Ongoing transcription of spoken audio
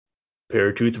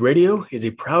Paratruth Radio is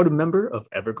a proud member of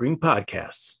Evergreen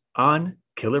Podcasts on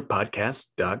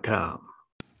killerpodcast.com.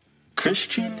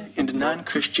 Christian and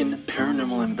non-Christian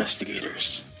paranormal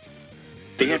investigators.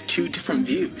 They have two different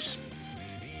views,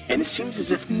 and it seems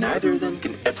as if neither of them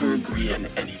can ever agree on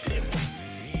anything.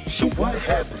 So what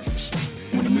happens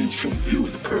when a mainstream view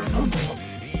of the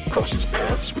paranormal crosses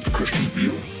paths with the Christian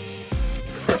view?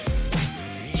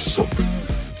 Something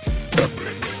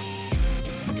epic.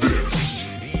 This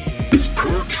is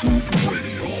Paratruth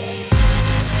Radio.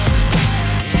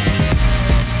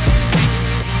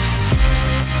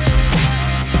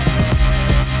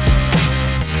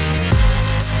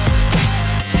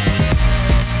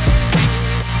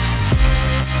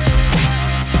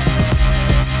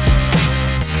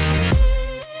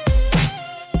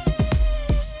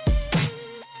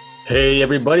 Hey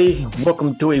everybody,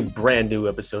 welcome to a brand new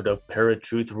episode of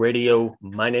Paratruth Radio.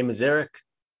 My name is Eric.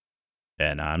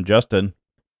 And I'm Justin.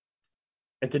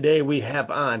 And today we have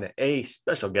on a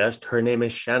special guest. Her name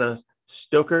is Shanna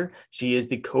Stoker. She is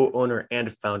the co-owner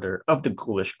and founder of The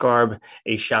Ghoulish Garb,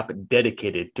 a shop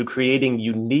dedicated to creating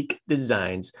unique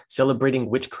designs celebrating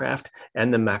witchcraft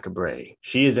and the macabre.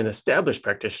 She is an established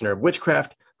practitioner of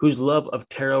witchcraft whose love of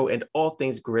tarot and all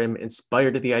things grim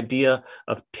inspired the idea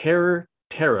of Terror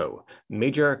Tarot,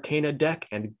 Major Arcana deck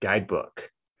and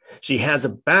guidebook. She has a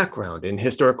background in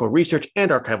historical research and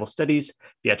archival studies,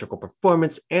 theatrical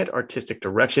performance, and artistic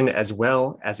direction, as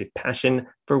well as a passion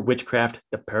for witchcraft,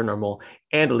 the paranormal,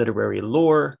 and literary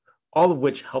lore, all of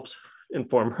which helps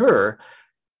inform her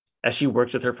as she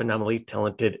works with her phenomenally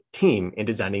talented team in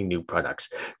designing new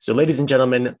products. So, ladies and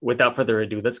gentlemen, without further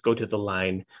ado, let's go to the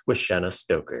line with Shanna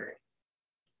Stoker.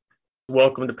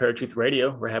 Welcome to Paratruth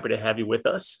Radio. We're happy to have you with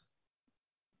us.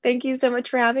 Thank you so much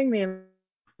for having me. I'm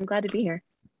glad to be here.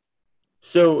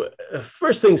 So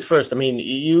first things first, I mean,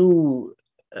 you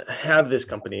have this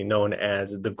company known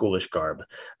as The Ghoulish Garb.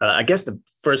 I guess the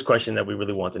first question that we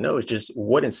really want to know is just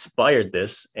what inspired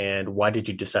this and why did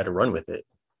you decide to run with it?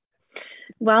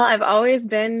 Well, I've always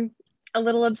been a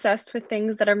little obsessed with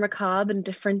things that are macabre and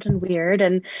different and weird.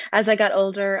 And as I got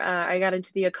older, I got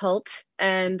into the occult,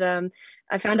 and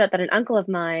I found out that an uncle of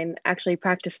mine actually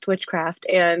practiced witchcraft,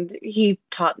 and he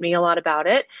taught me a lot about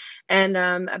it. And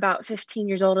about 15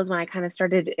 years old is when I kind of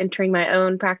started entering my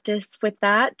own practice with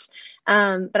that.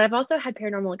 But I've also had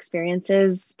paranormal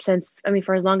experiences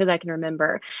for as long as I can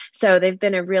remember. So they've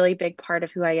been a really big part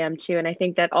of who I am too. And I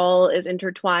think that all is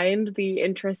intertwined, the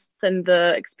interests and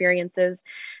the experiences.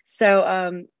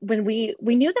 So when we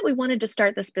knew that we wanted to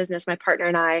start this business, my partner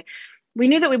and I, we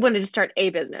knew that we wanted to start a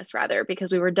business rather,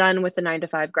 because we were done with the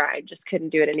 9-to-5 grind, just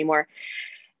couldn't do it anymore.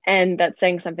 And that's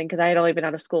saying something because I had only been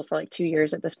out of school for like 2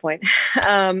 years at this point.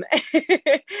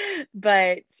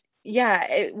 But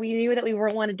yeah, we knew that we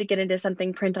wanted to get into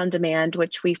something print on demand,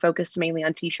 which we focused mainly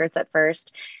on t-shirts at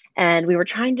first. And we were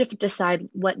trying to decide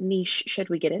what niche should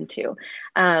we get into.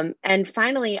 And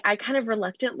finally, I kind of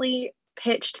reluctantly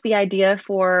pitched the idea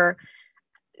for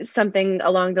something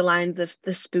along the lines of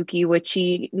the spooky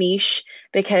witchy niche,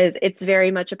 because it's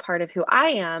very much a part of who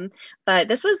I am. But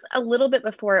this was a little bit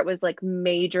before it was like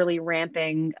majorly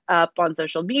ramping up on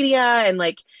social media, and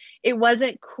like it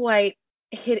wasn't quite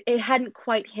hit, it hadn't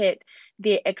quite hit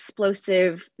the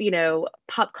explosive,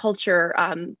 pop culture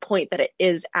point that it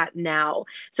is at now.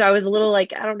 So I was a little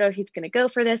like, I don't know if he's going to go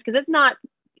for this because it's not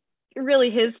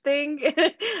really his thing.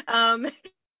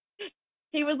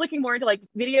 He was looking more into like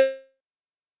video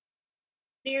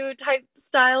new type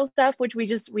style stuff, which we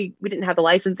didn't have the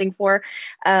licensing for.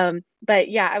 But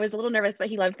yeah, I was a little nervous, but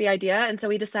he loved the idea. And so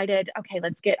we decided, okay,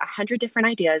 let's get 100 different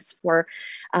ideas for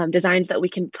designs that we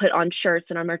can put on shirts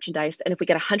and on merchandise. And if we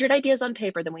get 100 ideas on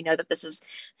paper, then we know that this is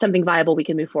something viable we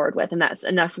can move forward with. And that's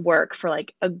enough work for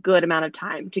like a good amount of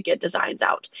time to get designs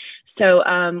out.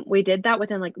 So we did that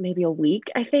within like maybe a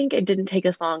week, I think. It didn't take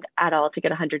us long at all to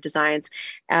get 100 designs,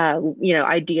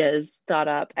 ideas thought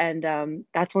up. And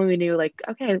that's when we knew like,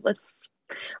 okay,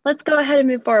 let's go ahead and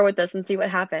move forward with this and see what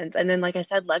happens. And then, like I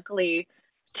said, luckily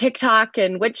TikTok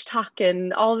and Witch Talk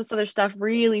and all this other stuff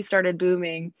really started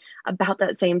booming about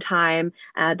that same time.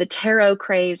 The tarot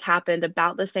craze happened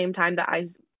about the same time that I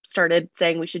started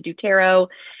saying we should do tarot.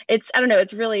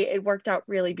 It worked out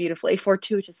really beautifully,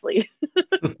 fortuitously.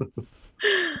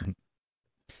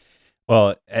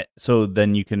 Well, so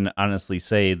then you can honestly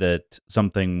say that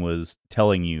something was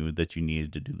telling you that you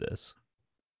needed to do this.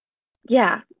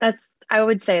 Yeah, I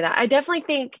would say that. I definitely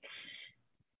think,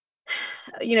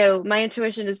 my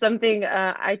intuition is something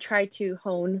I try to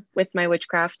hone with my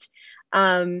witchcraft.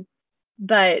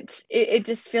 But it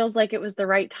just feels like it was the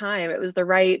right time. It was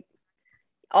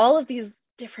all of these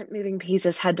different moving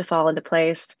pieces had to fall into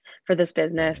place for this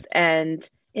business. And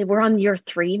we're on year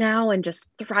 3 now and just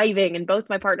thriving. And both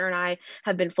my partner and I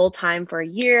have been full time for a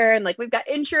year. And like we've got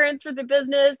insurance for the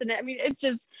business. And I mean, it's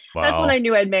just that's when Wow. I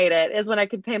knew I'd made it, is when I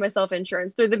could pay myself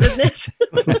insurance through the business.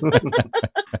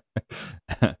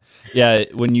 Yeah,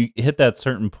 when you hit that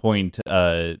certain point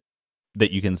that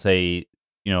you can say,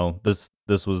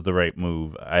 this was the right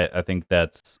move. I think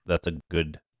that's a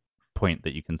good point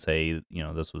that you can say,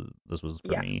 this was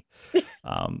for Yeah. me.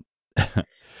 Um,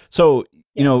 so,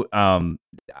 Yeah.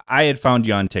 I had found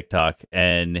you on TikTok,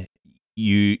 and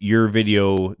your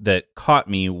video that caught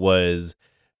me was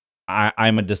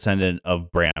I'm a descendant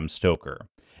of Bram Stoker,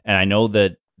 and I know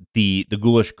that the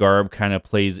ghoulish garb kind of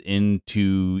plays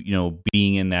into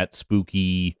being in that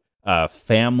spooky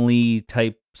family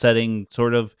type setting,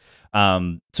 sort of.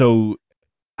 So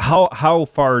how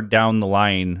far down the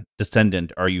line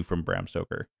descendant are you from Bram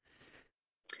Stoker?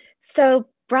 So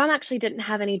Bram actually didn't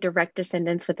have any direct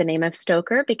descendants with the name of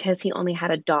Stoker because he only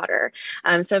had a daughter.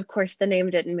 So of course the name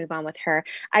didn't move on with her.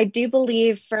 I do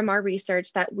believe from our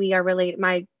research that we are related.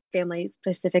 My family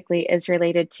specifically is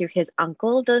related to his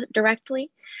uncle directly.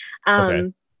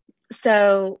 Okay.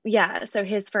 So yeah, so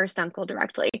his first uncle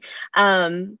directly.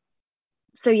 Um,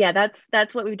 so yeah,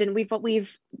 that's what we've done.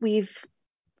 We've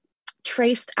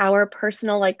traced our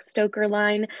personal like Stoker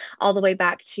line all the way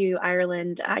back to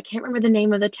Ireland. I can't remember the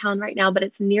name of the town right now, but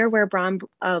it's near where Bram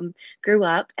grew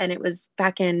up, and it was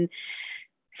back in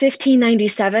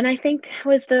 1597, I think,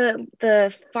 was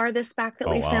the farthest back that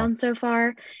Oh, we wow. found so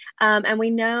far. And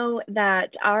we know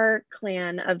that our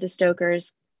clan of the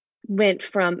Stokers moved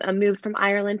from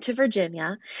Ireland to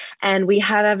Virginia, and we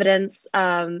have evidence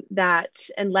that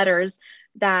and letters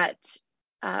that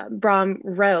Bram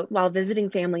wrote while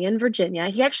visiting family in Virginia.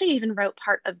 He actually even wrote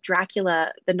part of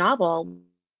Dracula, the novel,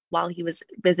 while he was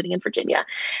visiting in Virginia.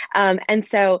 And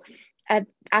so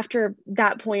after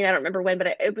that point, I don't remember when,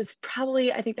 but it was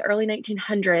probably, I think, the early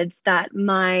 1900s that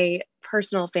my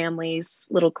personal family's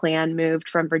little clan moved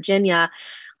from Virginia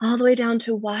all the way down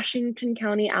to Washington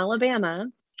County, Alabama,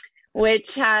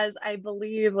 which has, I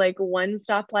believe, like one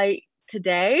stoplight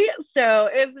today. So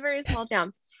it's a very small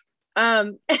town.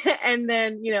 And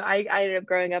then, I ended up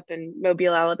growing up in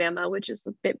Mobile, Alabama, which is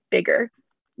a bit bigger,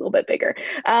 a little bit bigger.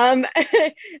 Um,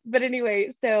 but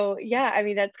anyway, so yeah, I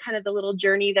mean, that's kind of the little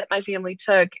journey that my family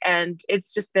took. And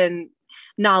it's just been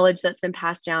knowledge that's been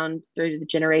passed down through the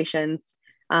generations.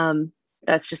 Um,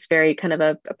 that's just very kind of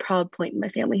a proud point in my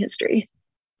family history.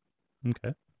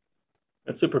 Okay.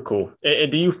 That's super cool. And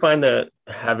do you find that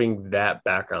having that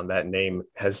background, that name,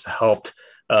 has helped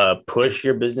push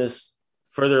your business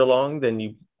further along than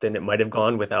it might have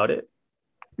gone without it?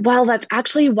 Well, that's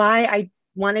actually why I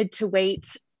wanted to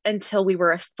wait until we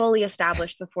were fully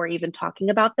established before even talking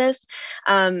about this.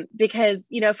 Because,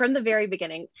 from the very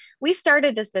beginning, we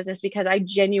started this business because I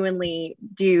genuinely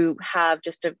do have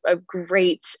just a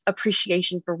great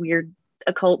appreciation for weird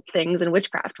occult things and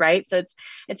witchcraft, right? So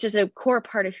it's just a core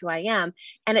part of who I am.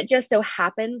 And it just so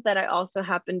happens that I also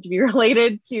happen to be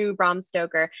related to Bram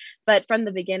Stoker. But from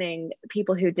the beginning,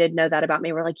 people who did know that about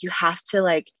me were like, you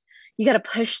got to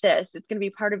push this. It's going to be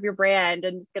part of your brand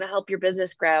and it's going to help your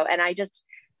business grow. And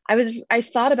I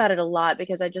thought about it a lot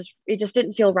because it just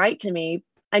didn't feel right to me.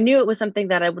 I knew it was something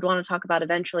that I would want to talk about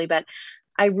eventually, but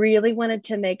I really wanted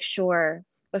to make sure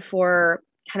before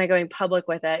kind of going public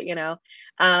with it,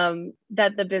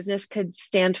 that the business could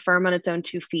stand firm on its own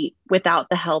 2 feet without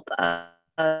the help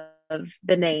of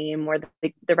the name or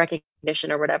the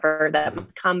recognition or whatever that Mhm.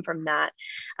 would come from that.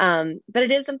 But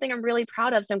it is something I'm really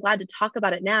proud of. So I'm glad to talk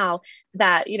about it now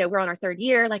that, we're on our 3rd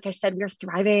year. Like I said, we're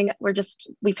thriving.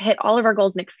 We've hit all of our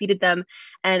goals and exceeded them.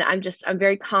 And I'm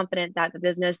very confident that the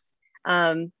business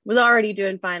was already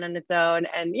doing fine on its own.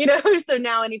 And, so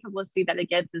now any publicity that it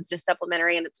gets is just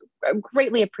supplementary and it's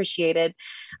greatly appreciated.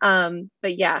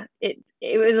 But yeah,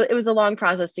 it was a long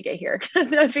process to get here.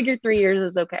 I figured 3 years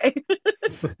is okay.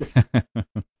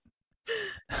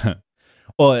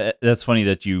 Well, that's funny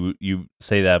that you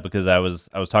say that, because I was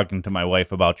talking to my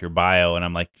wife about your bio, and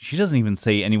I'm like, she doesn't even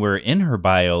say anywhere in her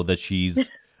bio that she's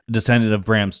a descendant of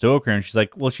Bram Stoker, and she's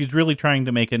like, well, she's really trying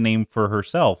to make a name for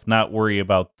herself, not worry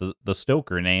about the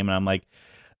Stoker name. And I'm like,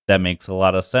 that makes a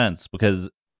lot of sense, because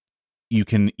you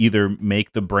can either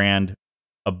make the brand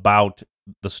about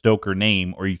the Stoker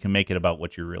name, or you can make it about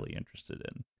what you're really interested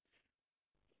in.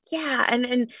 Yeah,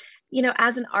 and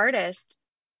as an artist,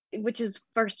 which is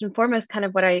first and foremost kind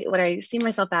of what I see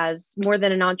myself as more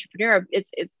than an entrepreneur,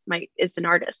 it's an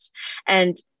artist.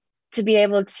 And to be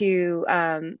able to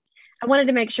I wanted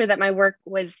to make sure that my work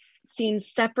was seen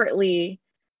separately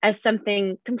as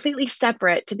something completely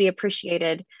separate to be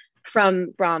appreciated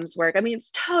from Brahms' work. I mean,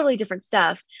 it's totally different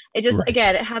stuff. It just, Right.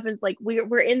 again, it happens like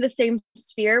we're in the same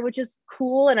sphere, which is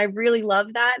cool, and I really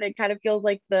love that. And it kind of feels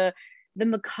like the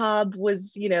macabre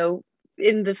was,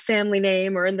 in the family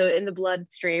name or in the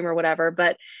bloodstream or whatever.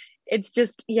 But it's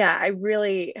just, yeah, I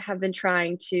really have been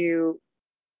trying to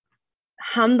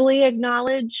humbly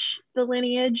acknowledge the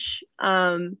lineage.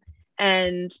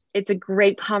 And it's a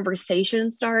great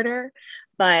conversation starter,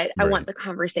 but I want Right. the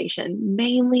conversation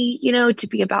mainly, to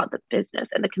be about the business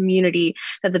and the community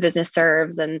that the business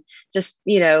serves, and just,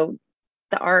 the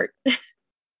art.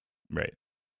 Right.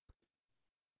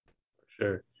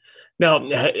 Sure. Now,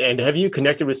 and have you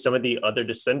connected with some of the other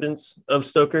descendants of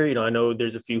Stoker? I know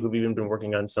there's a few who've even been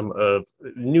working on some of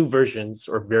new versions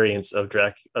or variants of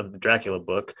of the Dracula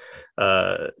book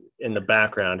in the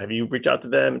background. Have you reached out to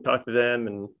them and talked to them,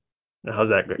 and how's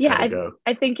that Yeah, kind of go?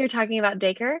 I think you're talking about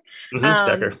Dacre.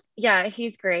 Decker. Yeah,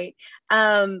 he's great.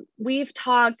 We've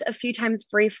talked a few times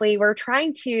briefly. We're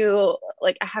trying to,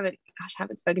 like, I haven't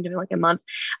spoken to him in like a month.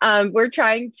 We're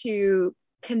trying to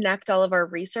connect all of our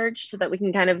research so that we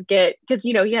can kind of get, because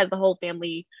he has the whole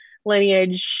family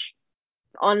lineage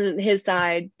on his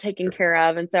side taken Sure. care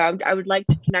of, and so I would like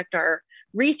to connect our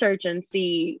research and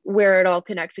see where it all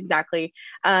connects exactly.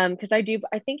 Because I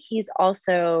think he's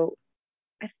also,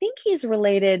 I think he's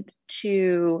related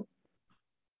to,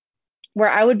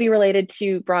 where I would be related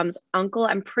to Brahms' uncle.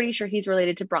 I'm pretty sure he's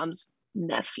related to Brahms'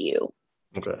 nephew.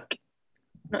 Okay.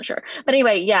 I'm not sure, but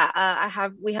anyway,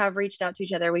 yeah, we have reached out to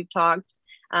each other. We've talked.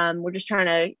 We're just trying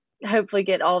to hopefully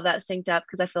get all of that synced up,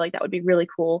 because I feel like that would be really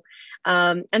cool.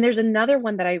 And there's another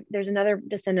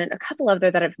descendant, a couple of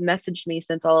there that have messaged me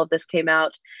since all of this came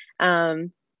out.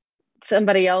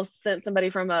 Somebody else sent somebody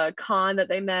from a con that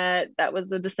they met that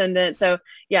was a descendant. So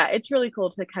yeah, it's really cool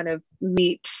to kind of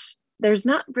meet. There's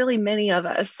not really many of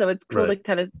us, so it's cool Right. to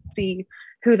kind of see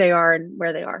who they are and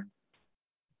where they are.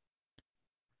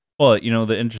 Well,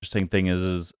 the interesting thing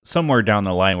is somewhere down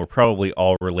the line, we're probably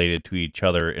all related to each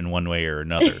other in one way or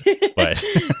another. But,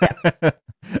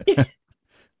 Yeah.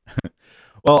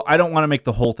 well, I don't want to make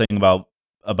the whole thing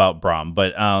about Brahm,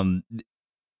 but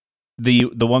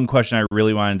the one question I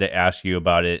really wanted to ask you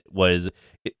about it was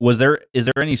there is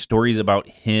there any stories about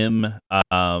him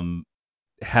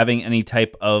having any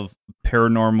type of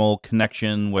paranormal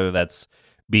connection, whether that's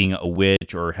being a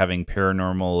witch or having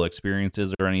paranormal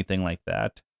experiences or anything like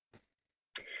that?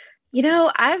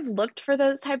 I've looked for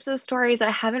those types of stories.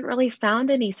 I haven't really found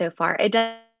any so far.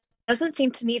 Doesn't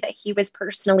seem to me that he was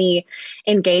personally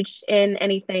engaged in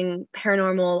anything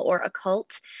paranormal or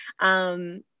occult.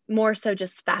 More so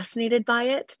just fascinated by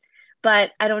it.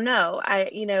 But I don't know. I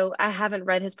haven't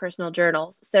read his personal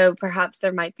journals, so perhaps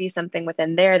there might be something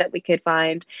within there that we could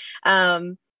find.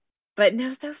 Um, but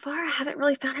no, so far I haven't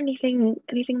really found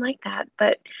anything like that.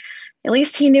 But at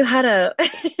least he knew how to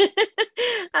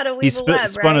how to He weave a web,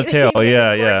 spun a right? tale, He made a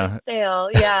yeah, gorgeous yeah. tale.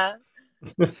 Yeah.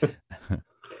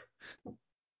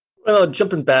 Well,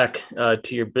 jumping back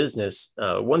to your business,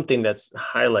 one thing that's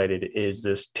highlighted is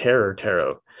this Terror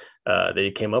Tarot that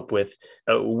you came up with.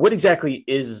 What exactly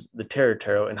is the Terror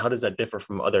Tarot, and how does that differ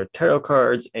from other tarot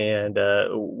cards? And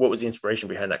what was the inspiration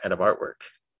behind that kind of artwork?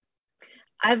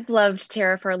 I've loved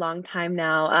tarot for a long time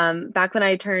now. Back when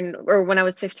when I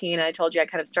was 15, I told you I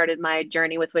kind of started my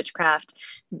journey with witchcraft.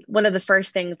 One of the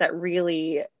first things that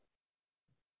really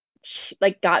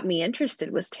like got me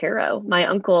interested was tarot. My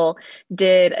uncle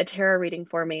did a tarot reading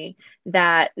for me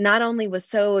that not only was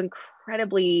so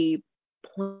incredibly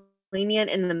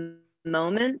poignant in the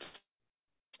moment,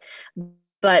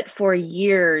 but for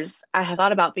years I have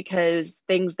thought about, because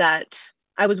things that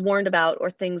I was warned about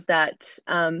or things that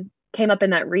came up in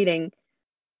that reading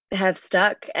have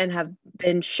stuck and have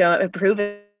been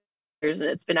proven. And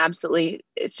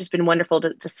it's just been wonderful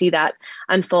to see that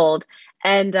unfold.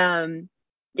 And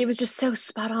it was just so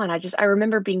spot on. I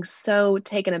remember being so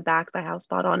taken aback by how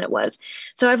spot on it was.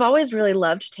 So I've always really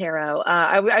loved tarot.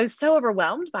 I was so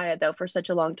overwhelmed by it though for such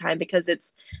a long time, because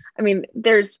it's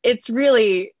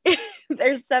really,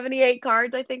 there's 78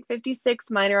 cards, I think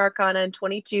 56 minor arcana and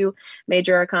 22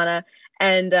 major arcana.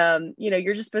 And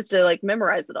you're just supposed to like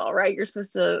memorize it all, right? You're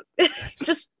supposed to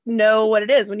just know what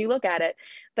it is when you look at it.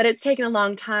 But it's taken a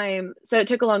long time. So it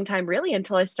took a long time really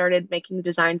until I started making the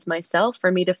designs myself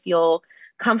for me to feel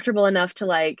comfortable enough to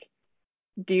like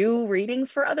do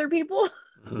readings for other people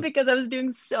Mhm. because I was doing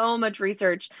so much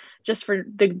research just for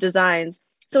the designs.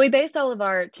 So we based all of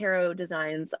our tarot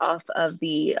designs off of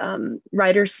the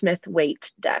Rider Smith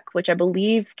Waite deck, which I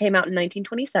believe came out in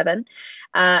 1927.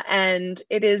 And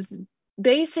it is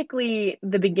basically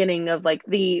the beginning of like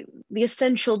the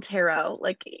essential tarot.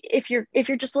 Like if you're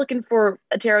just looking for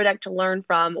a tarot deck to learn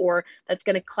from, or that's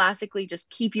going to classically just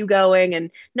keep you going,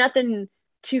 and nothing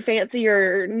too fancy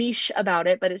or niche about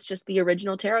it, but it's just the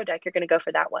original tarot deck, you're going to go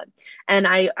for that one. And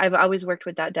I've always worked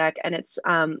with that deck, and it's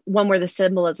one where the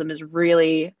symbolism is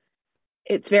really,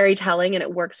 it's very telling, and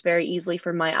it works very easily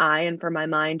for my eye and for my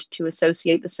mind to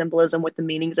associate the symbolism with the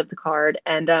meanings of the card.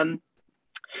 And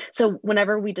so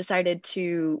whenever we decided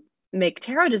to make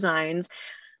tarot designs,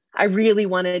 I really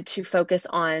wanted to focus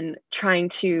on trying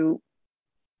to,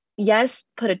 yes,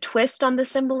 put a twist on the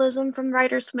symbolism from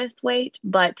Rider Smith Waite,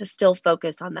 but to still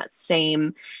focus on that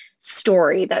same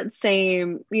story, that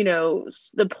same,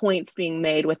 the points being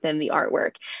made within the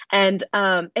artwork. And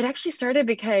it actually started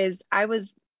because I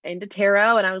was into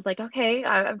tarot, and I was like, okay,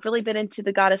 I've really been into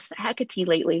the goddess Hecate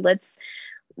lately.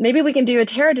 Maybe we can do a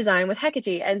tarot design with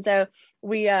Hecate. And so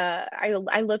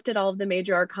I looked at all of the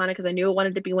major arcana because I knew it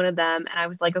wanted to be one of them. And I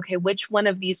was like, okay, which one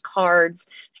of these cards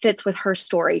fits with her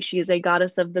story? She is a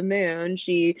goddess of the moon.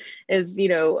 She is,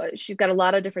 she's got a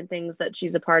lot of different things that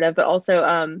she's a part of, but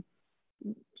also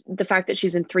the fact that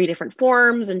she's in 3 different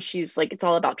forms, and she's like, it's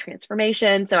all about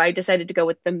transformation. So I decided to go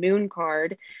with the moon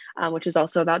card, which is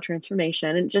also about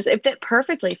transformation, and just it fit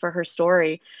perfectly for her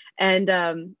story. And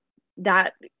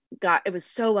it was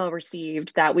so well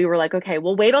received that we were like, okay,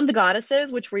 we'll wait on the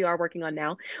goddesses, which we are working on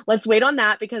now. Let's wait on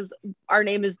that because our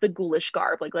name is the Ghoulish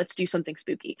Garb. Like, let's do something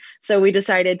spooky. So we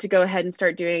decided to go ahead and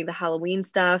start doing the Halloween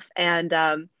stuff.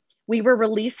 And we were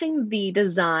releasing the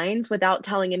designs without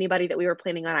telling anybody that we were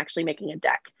planning on actually making a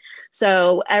deck.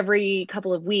 So every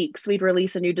couple of weeks, we'd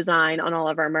release a new design on all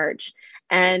of our merch.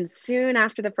 And soon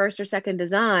after the first or second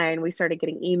design, we started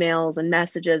getting emails and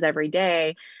messages every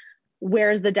day.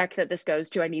 Where's the deck that this goes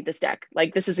to? I need this deck.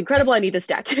 Like, this is incredible. I need this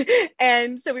deck.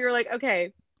 And so we were like,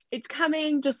 okay, it's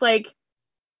coming. Just like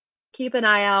keep an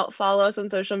eye out, follow us on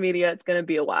social media. It's going to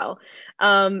be a while.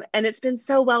 And it's been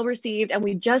so well received. And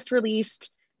we just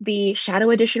released the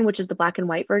Shadow Edition, which is the black and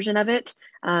white version of it.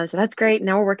 So that's great.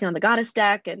 Now we're working on the Goddess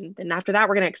deck. And then after that,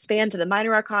 we're going to expand to the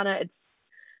Minor Arcana. It's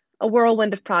a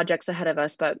whirlwind of projects ahead of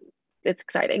us, but it's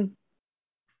exciting.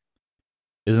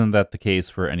 Isn't that the case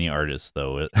for any artist,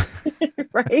 though?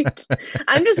 Right.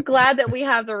 I'm just glad that we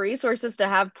have the resources to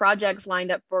have projects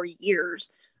lined up for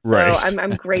years. So Right.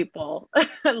 I'm grateful.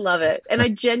 I love it. And I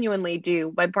genuinely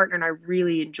do. My partner and I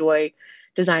really enjoy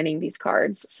designing these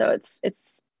cards. So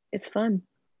it's fun.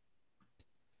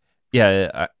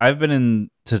 Yeah, I've been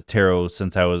into tarot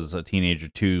since I was a teenager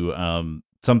too.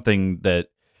 Something that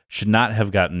should not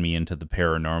have gotten me into the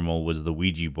paranormal was the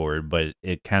Ouija board, but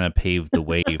it kind of paved the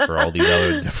way for all these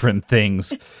other different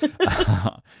things.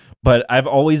 But I've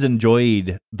always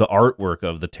enjoyed the artwork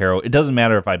of the tarot. It doesn't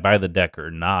matter if I buy the deck or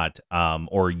not,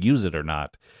 or use it or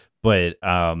not, but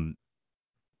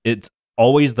it's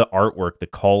always the artwork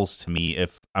that calls to me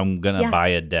if I'm gonna Yeah. buy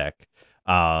a deck.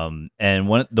 And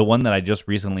the one that I just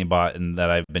recently bought and that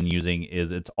I've been using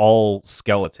it's all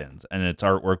skeletons, and it's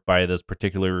artwork by this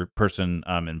particular person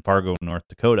in Fargo, North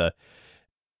Dakota,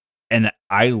 and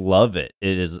I love it.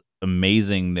 It is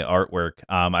amazing, the artwork.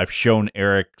 I've shown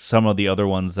Eric some of the other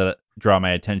ones that draw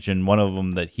my attention. One of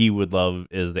them that he would love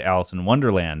is the Alice in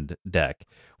Wonderland deck,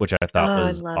 which I thought I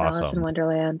was love Alice in awesome.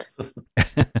 Wonderland.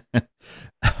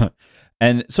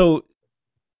 And so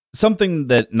something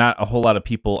that not a whole lot of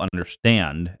people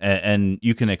understand, and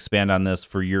you can expand on this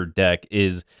for your deck,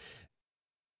 is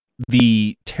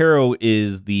the tarot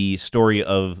is the story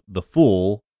of the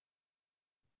fool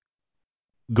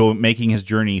making his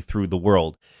journey through the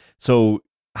world. So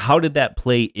how did that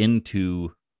play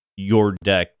into your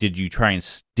deck? Did you try and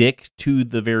stick to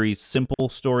the very simple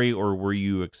story, or were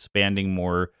you expanding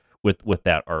more with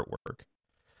that artwork?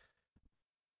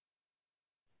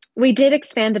 We did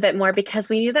expand a bit more because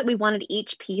we knew that we wanted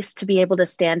each piece to be able to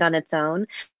stand on its own.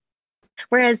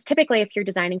 Whereas typically, if you're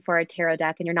designing for a tarot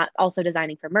deck and you're not also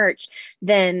designing for merch,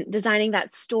 then designing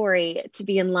that story to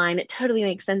be in line, it totally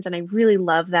makes sense. And I really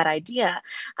love that idea.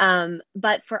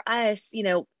 But for us,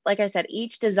 like I said,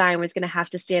 each design was going to have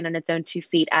to stand on its own 2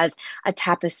 feet as a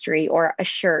tapestry or a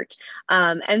shirt.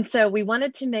 And so we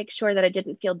wanted to make sure that it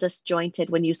didn't feel disjointed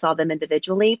when you saw them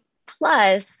individually.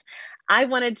 Plus, I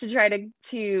wanted to try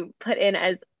to put in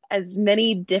as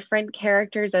many different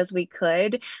characters as we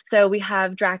could. So we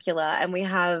have Dracula, and we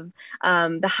have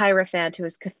the Hierophant, who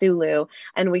is Cthulhu,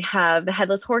 and we have the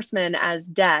Headless Horseman as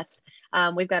Death.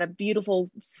 We've got a beautiful,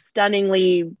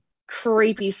 stunningly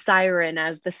creepy siren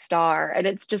as the star. And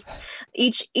it's just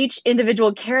each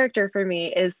individual character for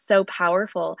me is so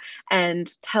powerful and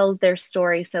tells their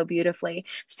story so beautifully.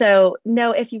 So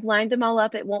no, if you line them all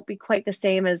up, it won't be quite the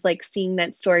same as like seeing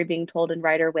that story being told in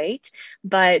Rider-Waite.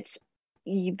 But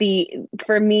the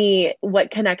for me,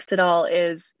 what connects it all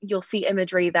is you'll see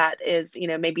imagery that is,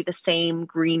 maybe the same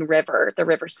green river, the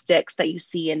river Styx that you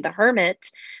see in The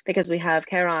Hermit, because we have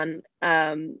Charon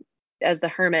as the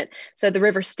hermit. So the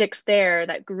river Styx there,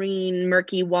 that green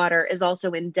murky water, is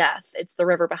also in Death. It's the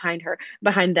river behind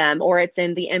them, or it's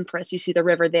in the Empress. You see the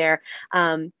river there.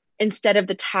 Instead of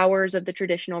the towers of the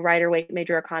traditional Rider-Waite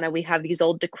Major Arcana, we have these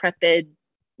old decrepit,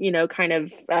 kind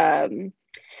of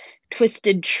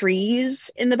twisted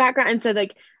trees in the background. And so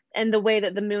and the way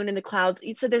that the moon and the clouds,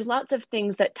 so there's lots of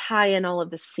things that tie in all of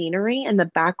the scenery and the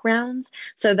backgrounds,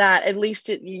 so that at least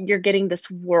you're getting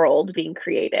this world being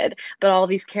created, but all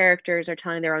these characters are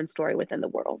telling their own story within the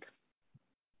world.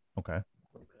 Okay.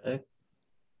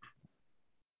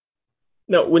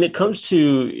 Now, when it comes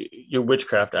to your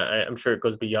witchcraft, I'm sure it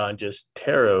goes beyond just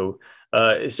tarot.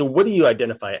 So what do you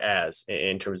identify as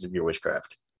in terms of your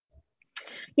witchcraft?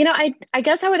 I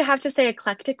guess I would have to say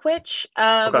eclectic witch,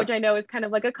 Okay. which I know is kind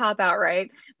of like a cop out,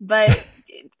 right? But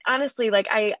honestly, like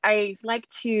I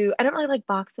don't really like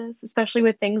boxes, especially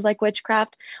with things like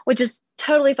witchcraft, which is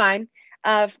totally fine.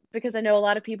 Because I know a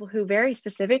lot of people who very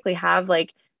specifically have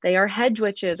like they are hedge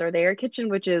witches or they are kitchen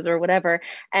witches or whatever.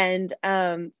 And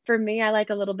for me, I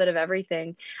like a little bit of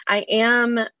everything.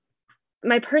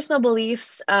 My personal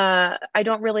beliefs, I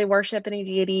don't really worship any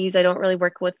deities. I don't really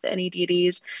work with any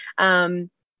deities.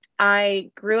 I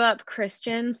grew up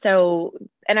Christian,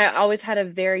 and I always had a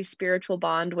very spiritual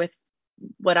bond with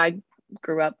what I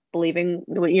grew up believing,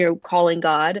 calling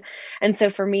God. And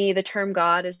so for me, the term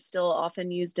God is still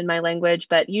often used in my language,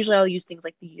 but usually I'll use things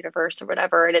like the universe or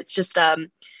whatever. And it's just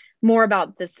more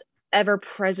about this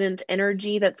ever-present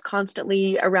energy that's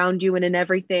constantly around you and in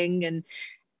everything.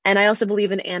 And I also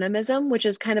believe in animism, which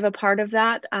is kind of a part of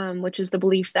that, which is the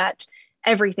belief that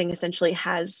everything essentially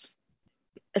has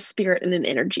a spirit and an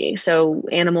energy. So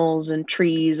animals and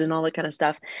trees and all that kind of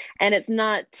stuff. And it's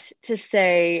not to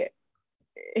say,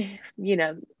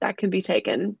 that can be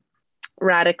taken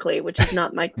radically, which is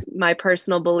not my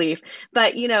personal belief.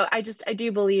 But, I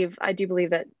do believe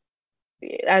that,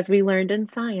 as we learned in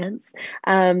science,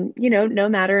 no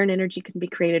matter and energy can be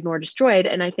created nor destroyed.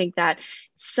 And I think that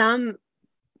some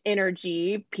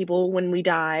energy, people, when we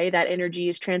die, that energy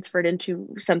is transferred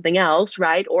into something else,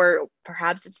 right? Or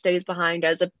perhaps it stays behind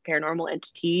as a paranormal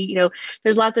entity.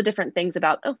 There's lots of different things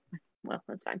about, oh, well,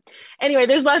 that's fine. Anyway,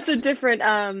 there's lots of different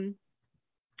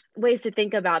ways to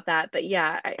think about that. But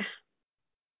yeah,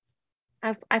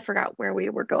 I forgot where we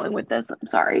were going with this. I'm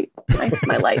sorry.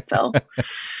 My light fell.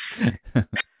 I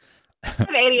have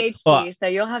ADHD, so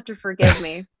you'll have to forgive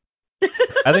me.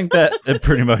 I think that it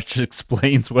pretty much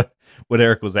explains what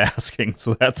Eric was asking.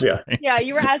 So that's Yeah. fine. Yeah,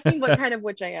 you were asking what kind of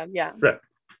witch I am. Yeah. Right.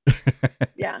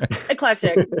 Yeah.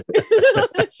 Eclectic.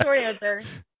 Short answer.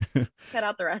 Cut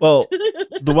out the rest. Well,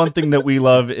 the one thing that we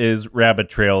love is rabbit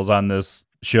trails on this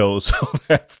show, so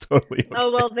that's totally okay.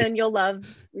 Oh, well, then you'll love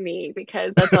me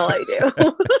because that's all I do.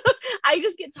 I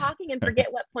just get talking and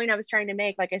forget what point I was trying to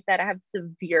make. Like I said, I have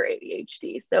severe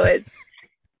ADHD, so it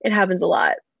happens a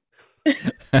lot.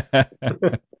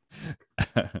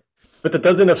 But that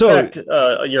doesn't affect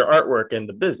your artwork and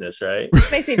the business, right?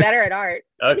 It makes me better at art.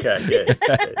 Okay, good.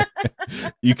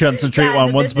 You concentrate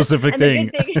on one specific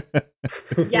thing.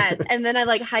 Yes, and then I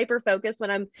like hyper focus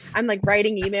when I'm like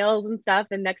writing emails and stuff,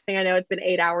 and next thing I know, it's been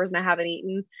 8 hours and I haven't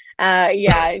eaten.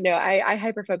 I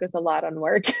hyper focus a lot on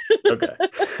work. Okay.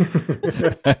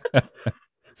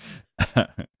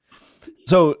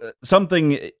 So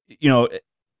something,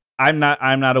 I'm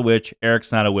not a witch.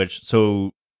 Eric's not a witch.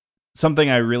 So something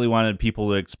I really wanted people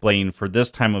to explain for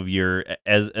this time of year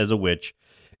as a witch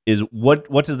is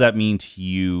what does that mean to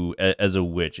you as a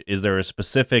witch? Is there a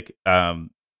specific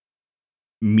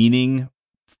meaning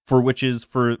for witches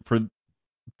for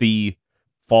the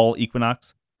fall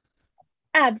equinox?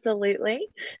 Absolutely.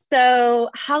 So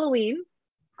Halloween,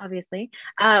 obviously,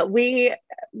 we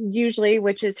usually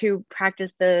witches who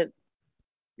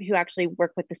actually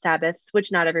work with the Sabbaths,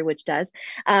 which not every witch does.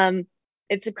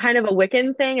 It's a kind of a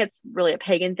Wiccan thing. It's really a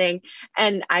pagan thing.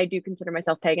 And I do consider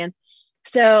myself pagan.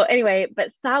 So anyway,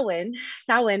 but Samhain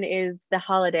is the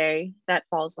holiday that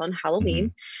falls on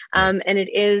Halloween. Mm-hmm. And it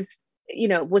is,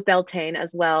 with Beltane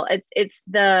as well. It's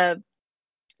the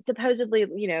supposedly,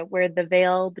 where the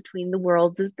veil between the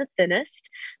worlds is the thinnest.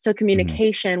 So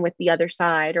communication with the other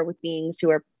side or with beings who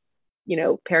are,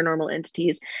 paranormal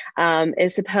entities,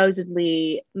 is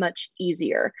supposedly much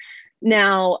easier.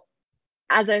 Now,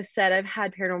 as I've said, I've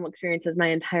had paranormal experiences my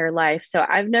entire life, so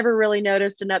I've never really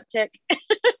noticed an uptick.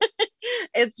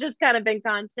 It's just kind of been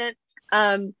constant.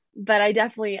 But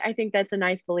I think that's a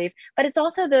nice belief. But it's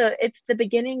also it's the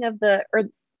beginning of or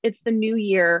it's the new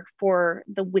year for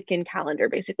the Wiccan calendar,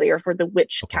 basically, or for the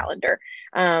witch Okay. calendar.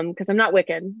 Because I'm not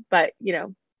Wiccan, but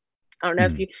I don't know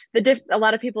if Mhm. a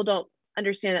lot of people don't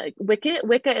understand that, like,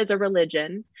 Wicca is a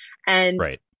religion, and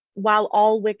Right. while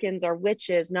all Wiccans are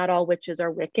witches, not all witches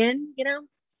are Wiccan.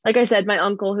 Like I said, my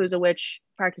uncle who's a witch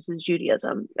practices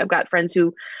Judaism. I've got friends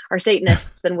who are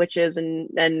Satanists and witches,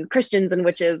 and Christians and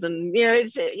witches, and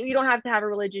you don't have to have a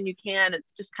religion. You can.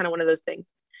 It's just kind of one of those things.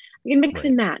 You can mix Right.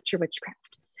 and match your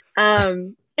witchcraft.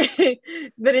 Um,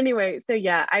 but anyway, so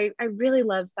yeah, I really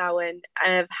love Samhain.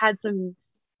 I've had some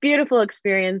beautiful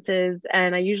experiences,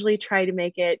 and I usually try to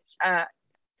make it.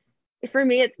 For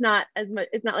me, it's not as much.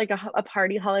 It's not like a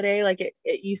party holiday like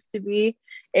it used to be.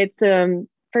 It's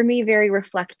for me very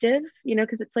reflective,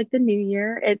 because it's like the new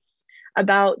year. It's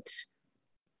about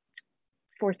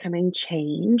forthcoming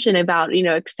change and about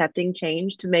accepting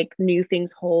change to make new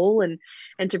things whole, and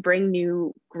to bring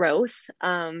new growth,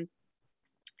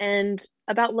 and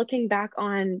about looking back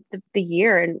on the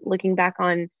year, and looking back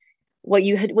on what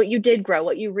you did grow,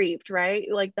 what you reaped, right?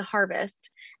 Like the harvest,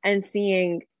 and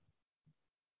seeing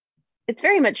it's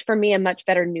very much for me a much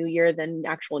better new year than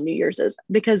actual New Year's is,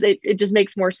 because it just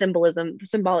makes more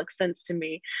symbolic sense to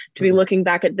me to be Mhm. looking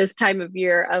back at this time of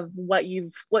year of what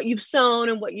you've sown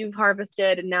and what you've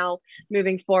harvested, and now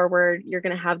moving forward you're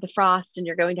going to have the frost, and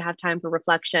you're going to have time for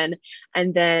reflection,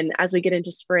 and then as we get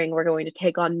into spring we're going to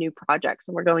take on new projects,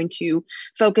 and we're going to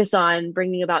focus on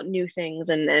bringing about new things,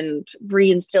 and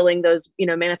reinstilling those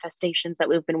manifestations that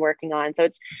we've been working on. So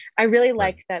I really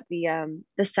Right. like that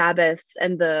the Sabbaths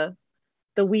and the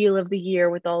wheel of the year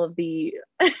with all of the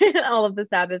all of the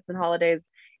Sabbaths and holidays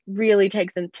really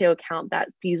takes into account that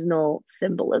seasonal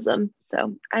symbolism.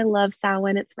 So I love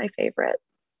Samhain. It's my favorite.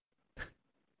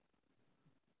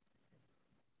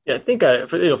 Yeah, I think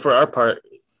for our part,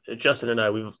 Justin and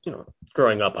I, we've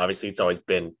growing up, obviously it's always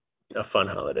been a fun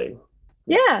holiday.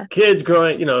 Yeah. Kids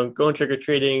growing, going trick or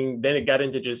treating. Then it got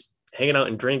into just hanging out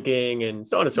and drinking and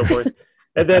so on and so forth.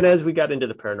 And then as we got into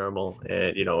the paranormal,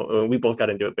 and we both got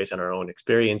into it based on our own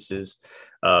experiences.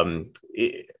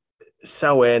 It,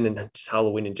 Samhain and just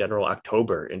Halloween in general,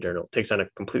 October in general, takes on a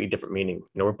completely different meaning.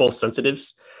 We're both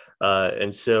sensitives,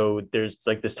 and so there's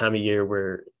like this time of year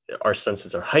where our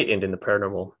senses are heightened in the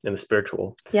paranormal and the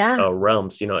spiritual Yeah.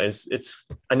 realms. It's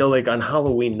I know, like on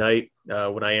Halloween night,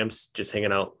 when I am just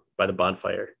hanging out by the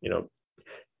bonfire,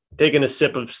 taking a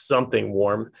sip of something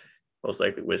warm, most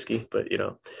likely whiskey, but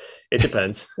it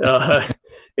depends.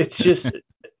 It's just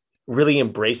really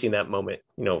embracing that moment,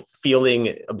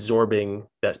 feeling, absorbing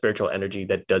that spiritual energy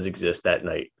that does exist that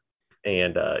night.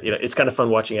 And, it's kind of fun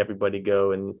watching everybody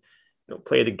go and,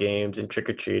 play the games and trick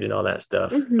or treat and all that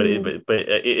stuff. But Hmm.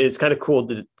 it's kind of cool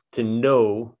to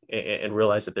know and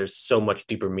realize that there's so much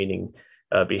deeper meaning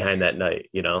behind that night.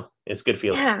 It's a good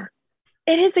feeling. Yeah.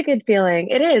 It is a good feeling.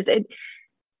 It is.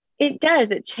 It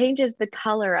does. It changes the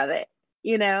color of it.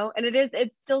 And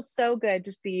it's still so good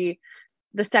to see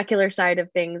the secular side of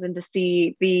things, and to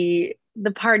see the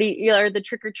party, or the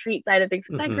trick or treat side of things,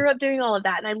 because I Mm-hmm. grew up doing all of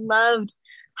that, and I loved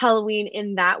Halloween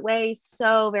in that way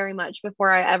so very much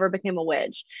before I ever became a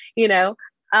witch, you know.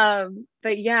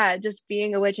 But yeah, just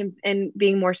being a witch, and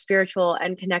being more spiritual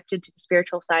and connected to the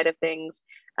spiritual side of things,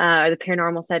 or the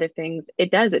paranormal side of things,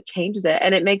 it changes it,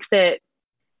 and it makes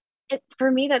it's for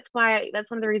me. That's one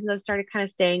of the reasons I've started kind of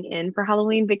staying in for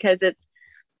Halloween, because it's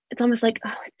almost like,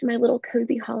 oh, it's my little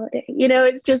cozy holiday.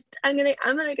 It's just I'm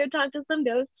gonna go talk to some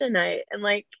ghosts tonight, and,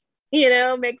 like,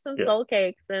 make some Yeah. soul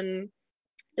cakes, and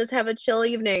just have a chill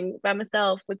evening by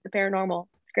myself with the paranormal.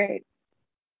 It's great.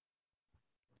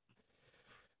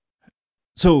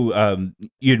 So,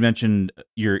 you had mentioned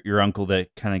your uncle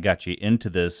that kind of got you into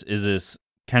this. Is this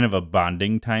kind of a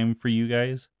bonding time for you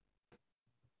guys?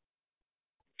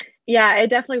 Yeah, it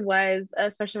definitely was,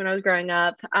 especially when I was growing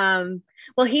up.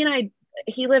 Well,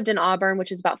 he lived in Auburn,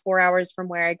 which is about 4 hours from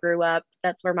where I grew up.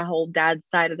 That's where my whole dad's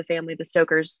side of the family, the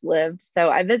Stokers, lived. So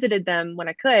I visited them when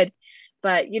I could,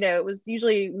 but it was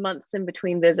usually months in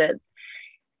between visits.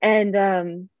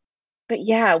 And but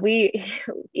yeah, we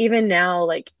even now,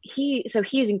 like, he's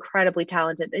incredibly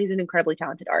talented. He's an incredibly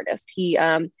talented artist. He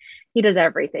does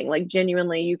everything. Like,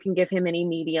 genuinely, you can give him any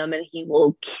medium and he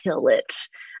will kill it.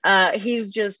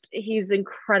 He's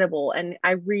incredible, and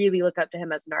I really look up to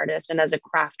him as an artist and as a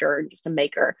crafter and just a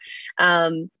maker.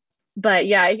 But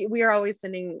yeah, we are always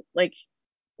sending, like,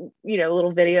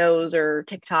 little videos or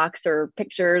TikToks or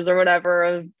pictures or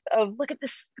whatever of look at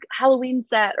this Halloween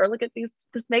set, or look at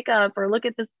this makeup, or look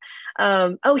at this.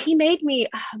 He made me,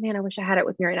 oh man, I wish I had it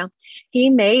with me right now. He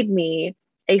made me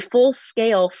a full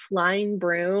scale flying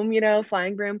broom,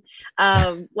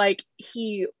 like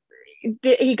he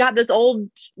got this old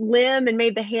limb and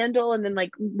made the handle and then like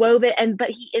wove it,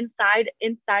 but he inside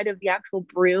of the actual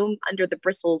broom, under the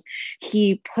bristles,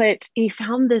 he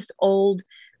found this old,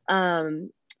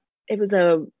 it was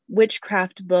a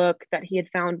witchcraft book that he had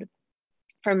found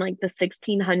from like the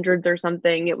 1600s or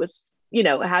something. It was, it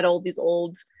had all these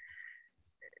old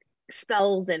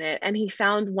spells in it, and he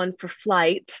found one for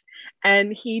flight,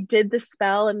 and he did the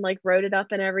spell and like wrote it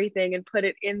up and everything and put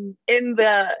it in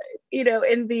the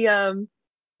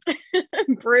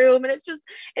broom, and it's just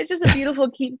a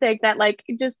beautiful keepsake that like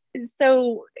just is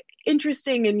so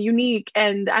interesting and unique.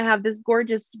 And I have this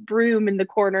gorgeous broom in the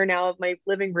corner now of my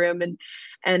living room, and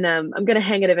I'm gonna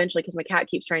hang it eventually because my cat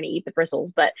keeps trying to eat the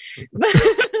bristles, but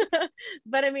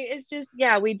I mean, it's just,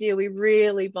 yeah, we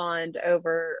really bond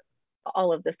over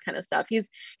all of this kind of stuff.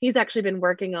 He's actually been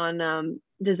working on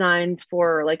designs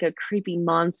for like a creepy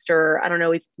monster. I don't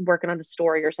know, he's working on a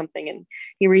story or something, and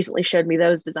he recently showed me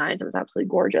those designs. It was absolutely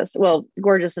gorgeous. Well,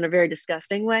 gorgeous in a very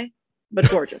disgusting way, but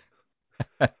gorgeous.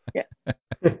 Yeah.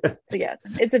 So yeah,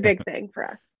 it's a big thing for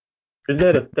us. Is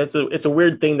that it's a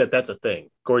weird thing that's a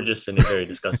thing. Gorgeous in a very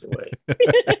disgusting way.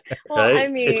 Well, right? I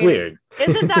mean, it's weird.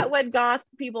 Isn't that what goth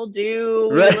people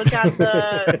do? Right. You look at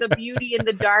the beauty in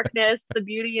the darkness, the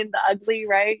beauty in the ugly,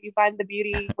 right? You find the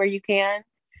beauty where you can.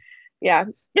 Yeah.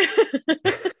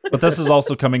 But this is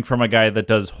also coming from a guy that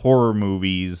does horror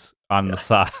movies on the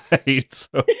side.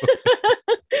 So.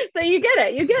 So you get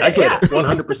it. You get it. I get it.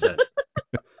 100%.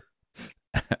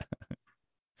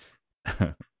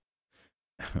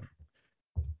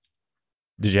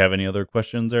 Did you have any other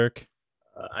questions, Eric?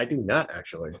 I do not,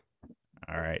 actually.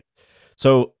 All right.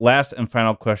 So last and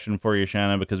final question for you,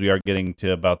 Shanna, because we are getting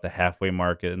to about the halfway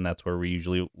mark, and that's where we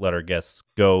usually let our guests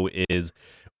go, is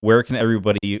where can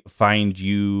everybody find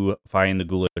you, find the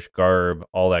Ghoulish Garb,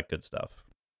 all that good stuff?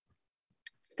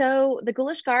 So the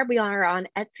Ghoulish Garb, we are on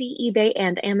Etsy, eBay,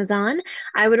 and Amazon.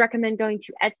 I would recommend going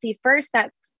to Etsy first.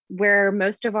 That's where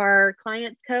most of our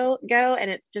clients go, and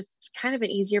it's just kind of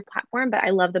an easier platform, but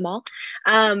I love them all.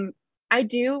 I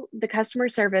do the customer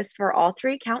service for all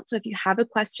three accounts. So if you have a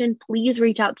question, please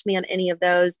reach out to me on any of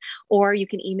those, or you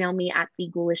can email me at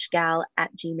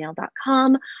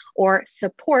theghoulisgal@gmail.com or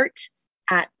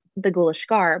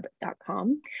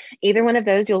support@theghoulisgarb.com. Either one of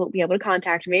those, you'll be able to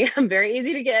contact me. I'm very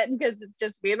easy to get because it's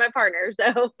just me and my partner.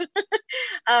 So,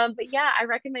 but yeah, I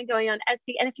recommend going on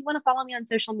Etsy. And if you want to follow me on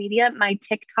social media, my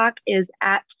TikTok is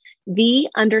at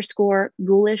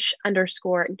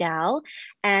 _ghoulish_gal.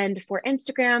 And for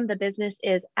Instagram, the business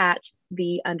is at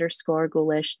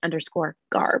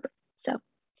 _ghoulish_garb. So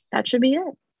that should be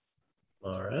it.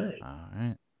 All right. All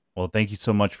right. Well, thank you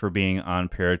so much for being on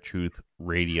Paratruth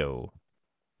Radio.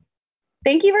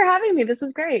 Thank you for having me. This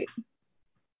was great.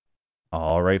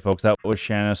 All right, folks. That was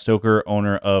Shanna Stoker,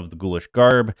 owner of the Ghoulish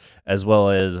Garb, as well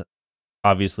as,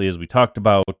 obviously, as we talked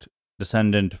about,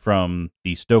 descendant from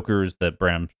the Stokers that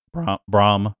Bram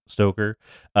Stoker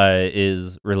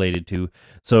is related to.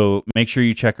 So make sure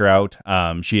you check her out.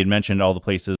 She had mentioned all the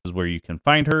places where you can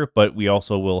find her, but we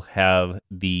also will have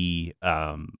the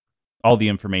all the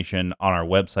information on our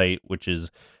website, which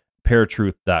is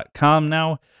paratruth.com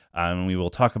now. We will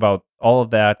talk about all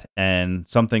of that and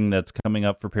something that's coming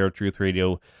up for Paratruth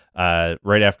Radio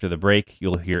right after the break.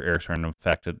 You'll hear Eric's random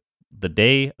fact of the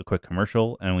day, a quick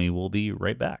commercial, and we will be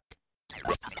right back.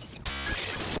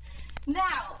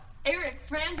 Now,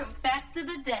 Eric's random fact of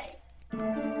the day.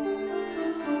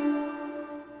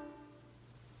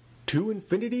 To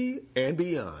infinity and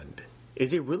beyond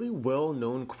is a really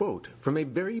well-known quote from a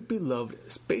very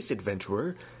beloved space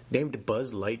adventurer named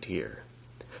Buzz Lightyear.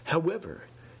 However,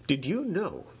 did you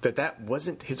know that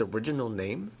wasn't his original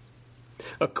name?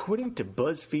 According to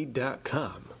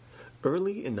BuzzFeed.com,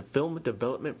 early in the film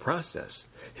development process,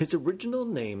 his original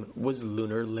name was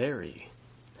Lunar Larry.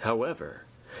 However,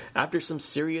 after some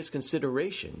serious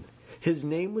consideration, his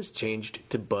name was changed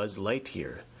to Buzz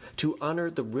Lightyear to honor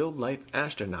the real-life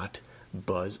astronaut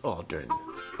Buzz Aldrin.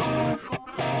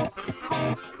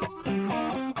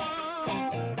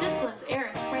 This was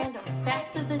Eric's random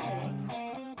fact of the day.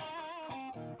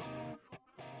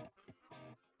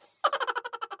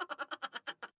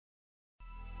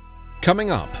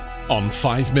 Coming up on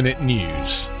 5 Minute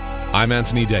News, I'm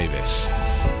Anthony Davis.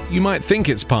 you might think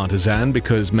it's partisan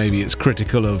because maybe it's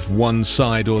critical of one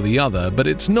side or the other, but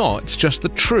it's not. It's just the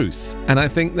truth. And I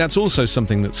think that's also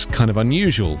something that's kind of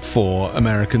unusual for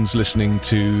Americans listening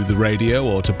to the radio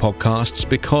or to podcasts,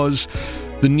 because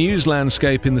the news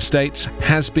landscape in the States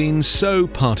has been so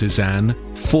partisan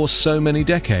for so many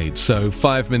decades. So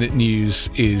 5-Minute News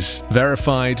is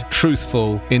verified,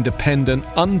 truthful, independent,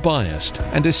 unbiased,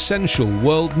 and essential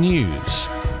world news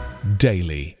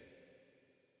daily.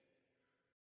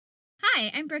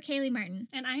 Hi, I'm Brooke Haley Martin.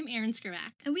 And I'm Erin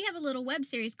Skrback. And we have a little web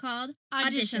series called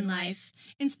Audition Life.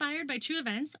 Inspired by true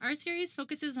events, our series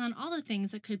focuses on all the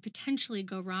things that could potentially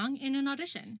go wrong in an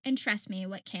audition. And trust me,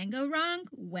 what can go wrong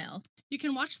will. You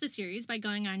can watch the series by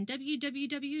going on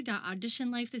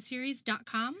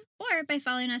www.auditionlifetheseries.com or by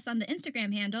following us on the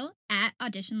Instagram handle at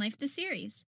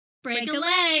AuditionLifeTheSeries. Break a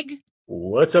leg!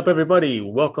 What's up, everybody?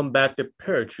 Welcome back to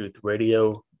Paratruth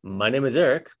Radio. My name is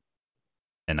Eric.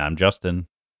 And I'm Justin.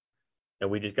 And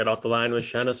we just got off the line with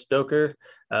Shanna Stoker.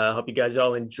 Hope you guys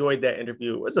all enjoyed that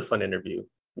interview. It was a fun interview.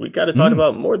 We got to talk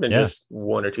about more than just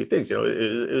one or two things. You know,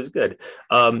 it was good.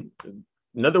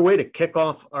 Another way to kick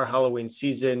off our Halloween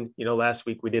season. You know, last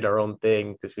week we did our own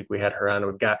thing. This week we had her on.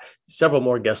 We've got several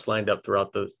more guests lined up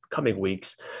throughout the coming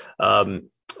weeks.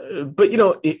 But you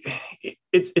know,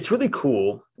 it's really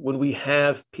cool when we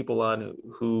have people on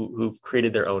who've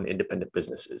created their own independent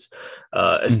businesses,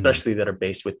 especially that are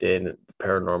based within the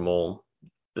paranormal,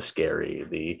 the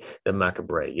scary, the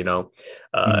macabre. You know,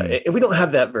 and we don't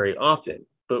have that very often,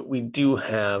 but we do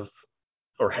have,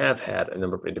 or have had, a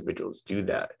number of individuals do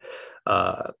that.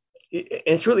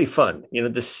 It's really fun, you know,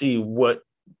 to see what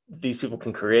these people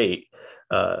can create,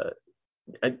 but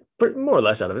more or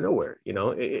less out of nowhere. You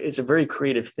know, it's a very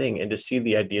creative thing, and to see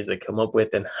the ideas they come up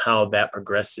with and how that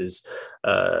progresses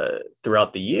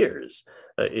throughout the years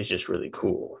is just really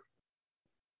cool.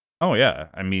 Oh yeah,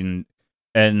 I mean,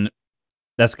 and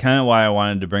that's kind of why I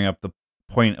wanted to bring up the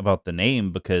point about the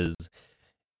name, because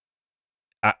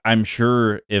I'm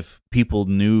sure if people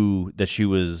knew that she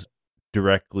was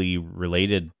directly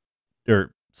related,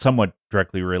 or somewhat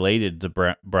directly related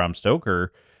to Bram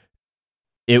Stoker,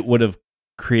 it would have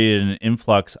created an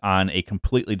influx on a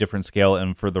completely different scale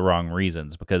and for the wrong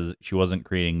reasons, because she wasn't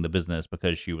creating the business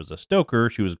because she was a Stoker.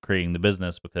 She was creating the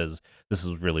business because this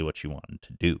is really what she wanted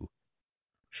to do.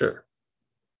 Sure.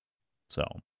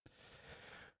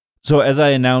 So as I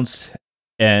announced,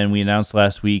 and we announced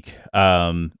last week,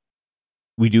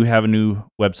 we do have a new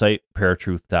website,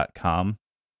 paratruth.com.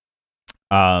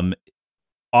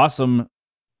 Awesome.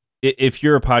 If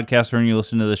you're a podcaster and you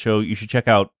listen to the show, you should check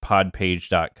out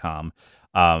podpage.com.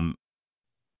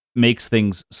 Makes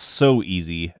things so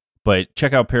easy, but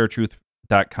check out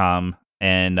paratruth.com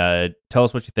and tell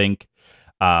us what you think.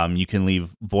 You can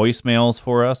leave voicemails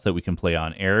for us that we can play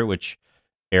on air, which,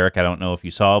 Eric, I don't know if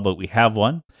you saw, but we have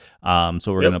one. So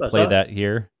we're going to play that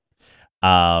here.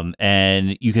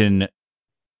 And you can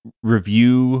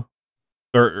review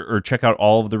or check out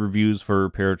all of the reviews for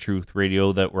Paratruth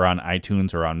Radio that were on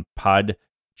iTunes or on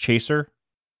Podchaser.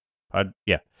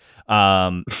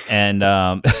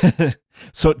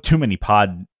 So too many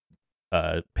pod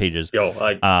pages. Yo,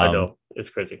 I know. It's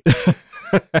crazy.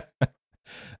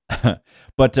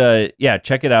 But yeah,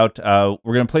 check it out.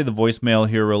 We're going to play the voicemail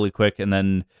here really quick, and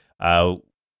then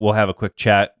we'll have a quick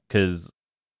chat, because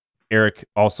Eric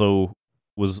also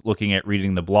was looking at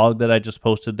reading the blog that I just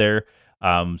posted there.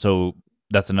 So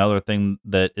that's another thing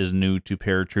that is new to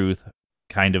Paratruth,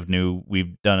 kind of new.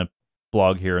 We've done a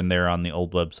blog here and there on the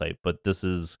old website, but this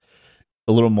is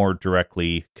a little more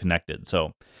directly connected.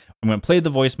 So I'm going to play the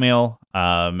voicemail,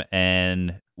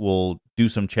 and we'll do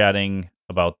some chatting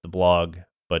about the blog,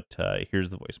 but here's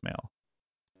the voicemail.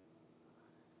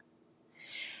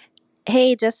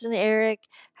 Hey, Justin and Eric,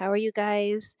 how are you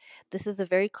guys? This is a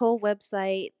very cool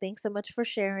website. Thanks so much for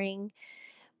sharing.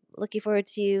 Looking forward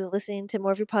to listening to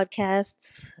more of your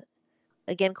podcasts.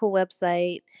 Again, cool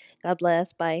website. God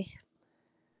bless. Bye.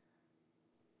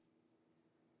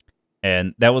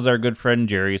 And that was our good friend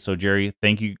Jerry. So Jerry,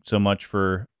 thank you so much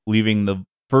for leaving the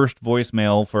first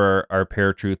voicemail for our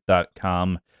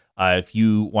paratruth.com. If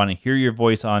you want to hear your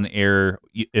voice on air,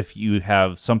 if you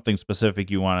have something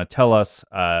specific you want to tell us,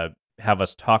 have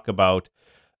us talk about,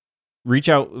 reach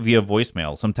out via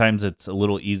voicemail. Sometimes it's a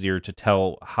little easier to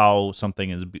tell how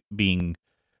something is being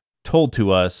told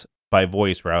to us by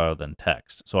voice rather than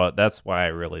text. So that's why I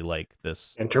really like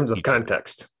this. In terms of feature.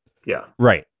 context. Yeah.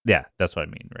 Right. Yeah, that's what I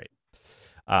mean. Right.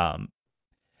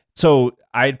 So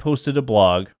I'd posted a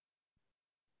blog,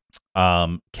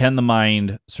 Can the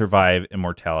Mind Survive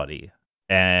Immortality?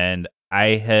 And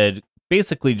I had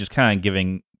basically just kind of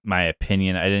my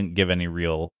opinion. I didn't give any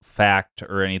real fact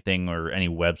or anything, or any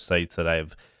websites that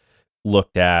I've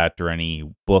looked at, or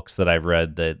any books that I've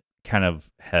read that kind of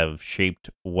have shaped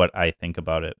what I think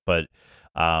about it. But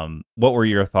what were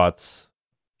your thoughts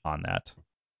on that?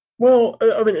 Well,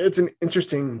 I mean, it's an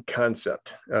interesting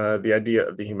concept, the idea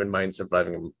of the human mind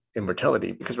surviving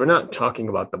immortality, because we're not talking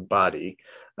about the body.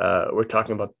 We're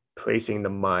talking about placing the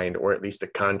mind, or at least the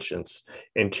conscience,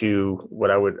 into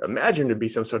what I would imagine to be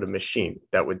some sort of machine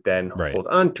that would then Right. hold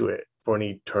on to it for an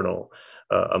eternal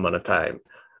amount of time.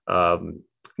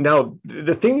 Now,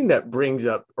 the thing that brings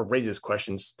up or raises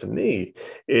questions to me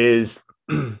is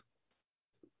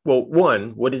well,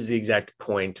 one, what is the exact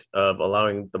point of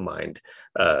allowing the mind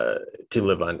to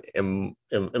live on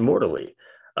immortally?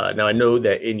 Now, I know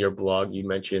that in your blog you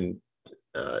mentioned,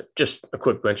 just a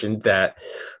quick mention, that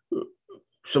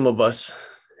some of us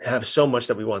have so much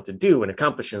that we want to do and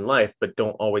accomplish in life, but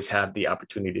don't always have the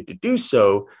opportunity to do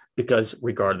so, because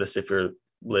regardless if you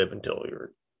live until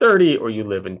you're 30 or you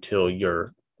live until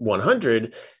you're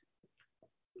 100,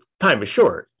 time is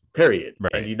short, period.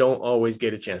 Right. And you don't always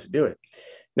get a chance to do it.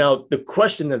 Now, the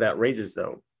question that raises,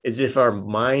 though, is if our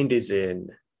mind is in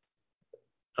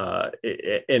an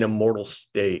immortal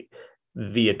state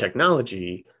via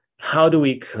technology, how do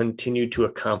we continue to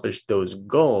accomplish those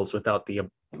goals without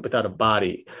a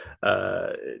body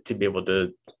to be able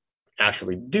to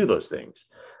actually do those things?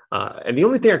 And the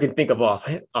only thing I can think of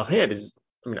offhand is,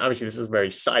 I mean, obviously this is very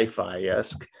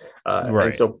sci-fi-esque, Right.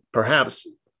 and so perhaps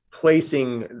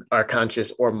placing our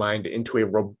conscious or mind into a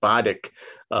robotic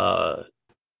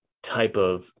type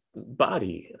of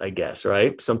body, I guess,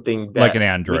 right? Something that Like an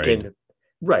android. we can,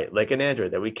 right, like an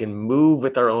android, that we can move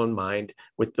with our own mind,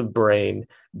 with the brain,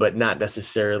 but not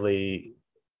necessarily,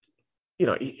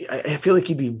 I feel like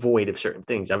you'd be void of certain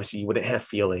things. Obviously, you wouldn't have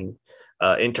feeling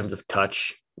in terms of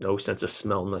touch, no sense of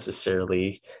smell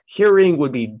necessarily. Hearing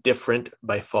would be different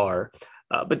by far.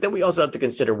 But then we also have to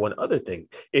consider one other thing,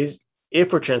 is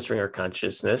if we're transferring our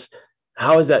consciousness,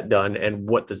 how is that done and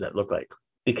what does that look like?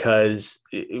 Because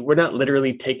we're not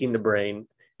literally taking the brain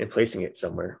and placing it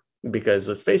somewhere. Because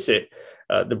let's face it,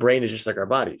 the brain is just like our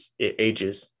bodies. It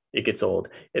ages, it gets old,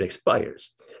 it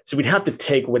expires. So we'd have to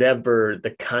take whatever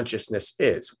the consciousness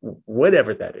is,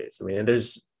 whatever that is. I mean, and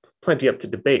there's plenty up to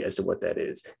debate as to what that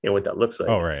is and what that looks like,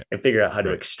 Right. and figure out how to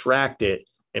Right. extract it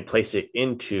and place it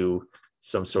into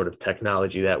some sort of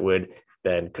technology that would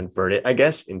then convert it, I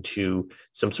guess, into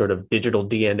some sort of digital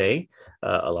DNA,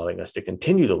 allowing us to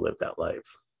continue to live that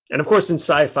life. And of course, in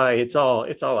sci-fi, it's all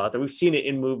out there. We've seen it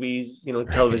in movies,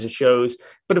 television shows,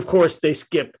 but of course, they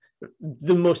skip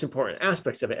the most important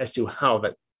aspects of it as to how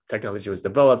that technology was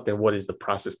developed and what is the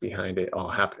process behind it all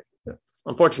happening.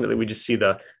 Unfortunately, we just see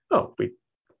we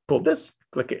pulled this,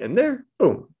 click it in there,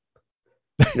 boom.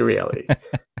 In reality,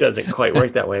 doesn't quite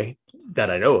work that way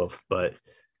that I know of, but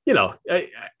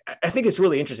I think it's a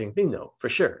really interesting thing, though, for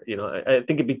sure. I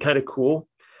think it'd be kind of cool.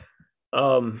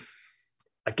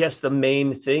 I guess the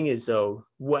main thing is, though,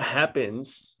 what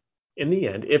happens in the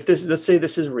end if let's say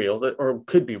this is real, or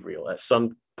could be real at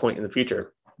some point in the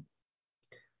future.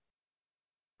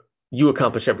 You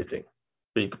accomplish everything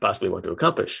that you could possibly want to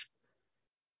accomplish.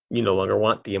 You no longer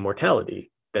want the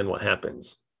immortality. Then what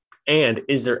happens? And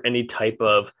is there any type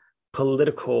of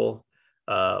political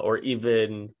or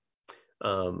even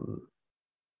I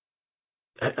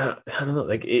don't know,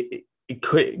 like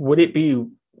would it be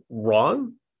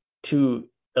wrong to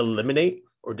eliminate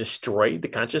or destroy the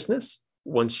consciousness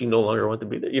once you no longer want to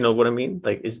be there? You know what I mean?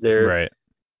 Like, is there Right.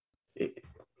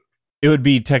 It would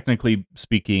be, technically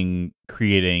speaking,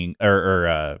 creating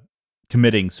or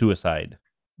committing suicide,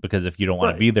 because if you don't want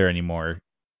Right. to be there anymore,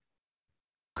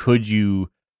 could you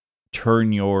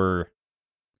turn your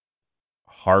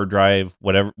hard drive,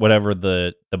 whatever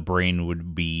the brain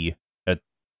would be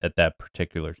at that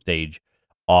particular stage,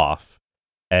 off,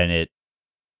 and it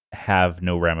have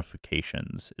no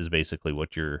ramifications, is basically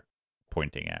what you're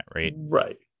pointing at, right?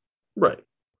 Right.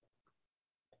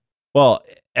 Well,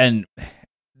 and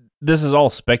this is all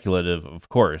speculative, of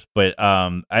course, but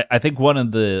I think one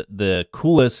of the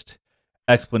coolest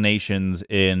explanations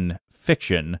in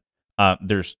fiction,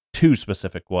 there's two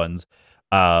specific ones.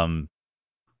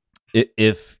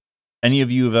 If any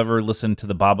of you have ever listened to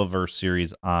the Bobaverse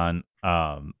series on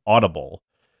Audible,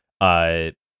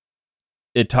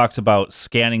 it talks about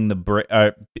scanning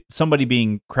the somebody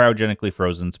being cryogenically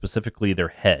frozen, specifically their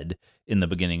head, in the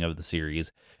beginning of the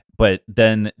series. But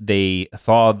then they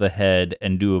thaw the head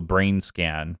and do a brain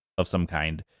scan of some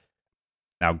kind.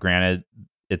 Now, granted,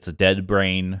 it's a dead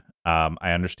brain.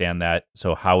 I understand that.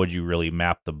 So how would you really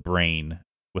map the brain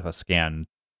with a scan?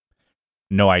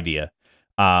 No idea.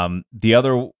 The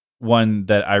other one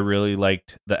that I really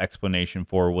liked the explanation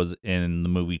for was in the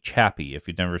movie Chappie. If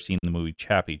you've never seen the movie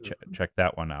Chappie, check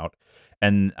that one out.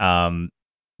 And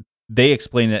they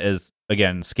explain it as,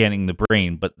 again, scanning the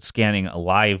brain, but scanning a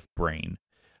live brain.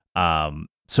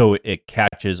 So it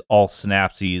catches all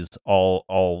synapses,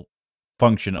 all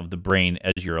function of the brain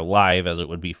as you're alive, as it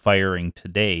would be firing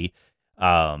today,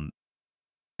 and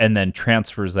then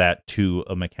transfers that to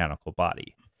a mechanical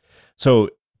body. So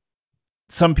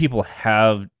some people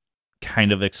have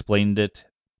kind of explained it,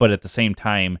 but at the same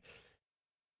time,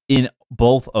 in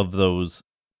both of those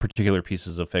particular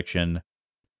pieces of fiction,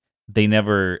 they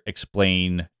never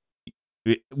explain.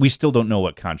 We still don't know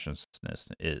what consciousness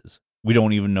is. We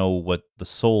don't even know what the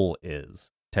soul is,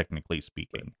 technically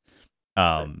speaking.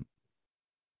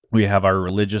 We have our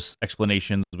religious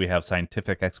explanations, we have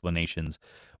scientific explanations,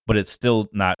 but it's still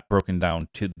not broken down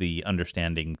to the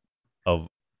understanding of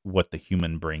what the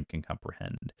human brain can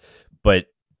comprehend. But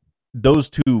those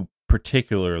two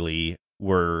particularly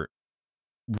were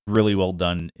really well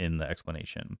done in the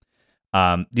explanation.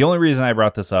 The only reason I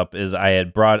brought this up is I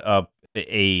had brought up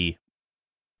a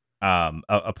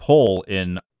poll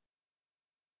in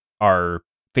our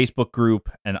Facebook group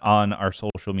and on our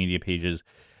social media pages,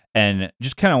 and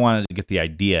just kind of wanted to get the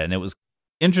idea. And it was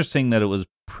interesting that it was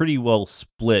pretty well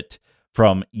split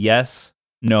from yes,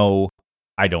 no,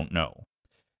 I don't know.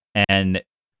 And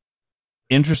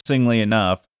interestingly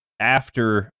enough,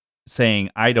 after saying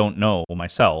I don't know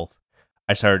myself,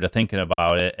 I started thinking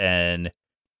about it, and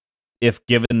if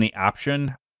given the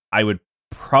option, I would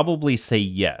probably say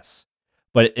yes.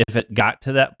 But if it got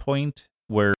to that point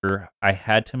where I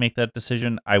had to make that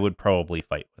decision, I would probably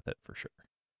fight with it for sure.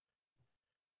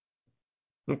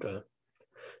 Okay.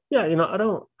 Yeah, I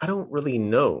don't really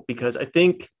know, because I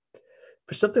think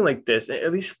for something like this,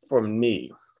 at least for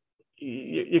me,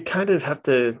 you kind of have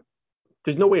to.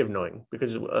 There's no way of knowing,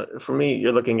 because for me,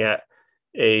 you're looking at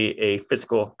a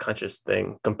physical conscious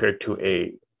thing compared to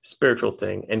a spiritual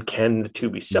thing, and can the two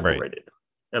be separated?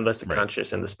 Unless the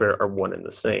conscious and the spirit are one and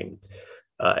the same.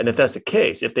 And if that's the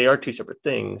case, if they are two separate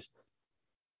things,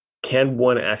 can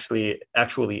one actually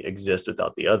exist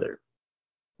without the other?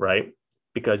 Right?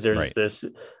 Because there's this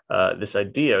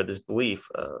idea, this belief,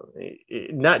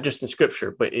 not just in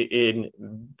scripture, but in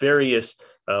various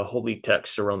holy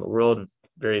texts around the world,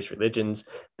 various religions,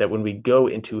 that when we go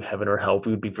into heaven or hell,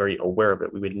 we would be very aware of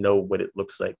it. We would know what it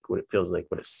looks like, what it feels like,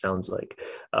 what it sounds like.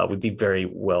 We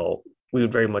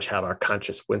would very much have our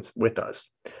conscious with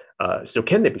us. So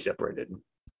can they be separated?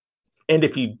 And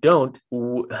if you don't,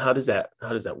 how does that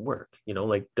work?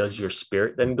 Like, does your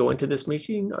spirit then go into this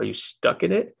machine? Are you stuck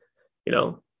in it?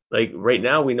 Like right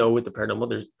now, we know with the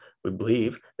paranormal, we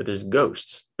believe that there's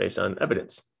ghosts based on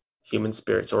evidence, human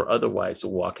spirits or otherwise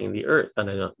walking the earth on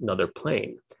another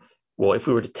plane. Well, if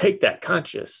we were to take that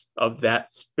conscious of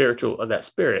that spirit,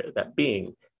 that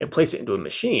being, and place it into a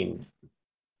machine,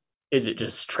 is it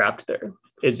just trapped there?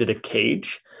 Is it a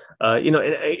cage? And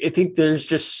I think there's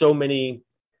just so many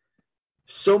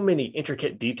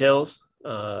intricate details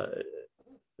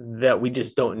that we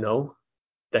just don't know,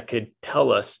 that could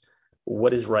tell us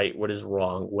what is right, what is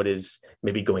wrong, what is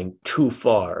maybe going too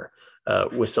far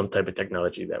with some type of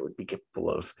technology that would be capable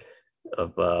of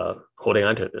holding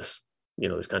on to this,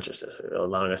 this consciousness,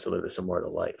 allowing us to live this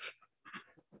immortal life.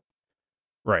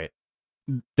 Right.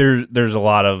 There's a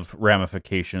lot of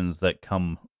ramifications that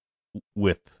come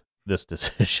with this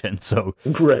decision. So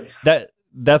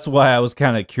that's why I was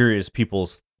kind of curious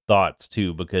people's thoughts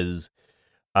too, because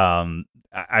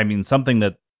I mean, something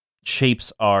that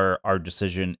shapes our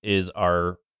decision is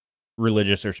our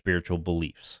religious or spiritual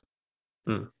beliefs.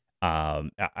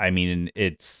 I mean,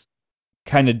 it's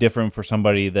kind of different for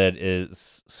somebody that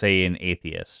is, say, an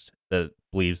atheist that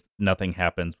believes nothing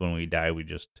happens when we die. We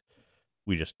just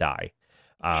die.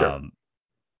 Sure.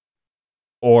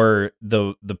 Or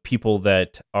the people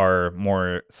that are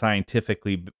more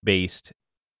scientifically based,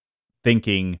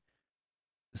 thinking,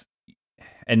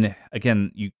 and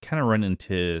again, you kind of run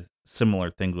into similar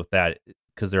things with that,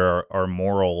 because there are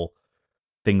moral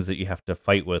things that you have to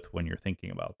fight with when you're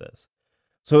thinking about this.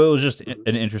 So it was just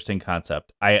an interesting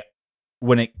concept.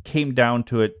 When it came down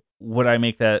to it, would I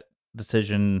make that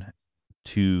decision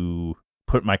to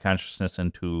put my consciousness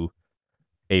into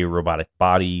a robotic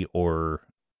body or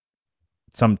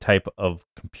some type of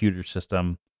computer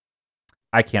system?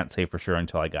 I can't say for sure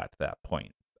until I got to that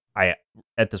point. I,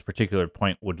 at this particular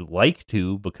point, would like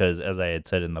to, because as I had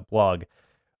said in the blog,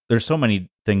 there's so many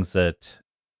things that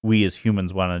we as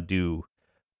humans want to do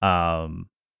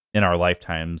in our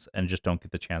lifetimes and just don't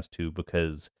get the chance to,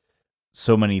 because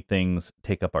so many things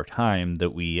take up our time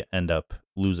that we end up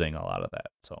losing a lot of that.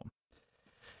 So,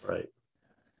 right.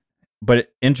 but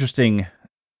interesting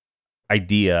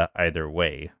idea either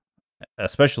way,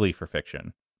 especially for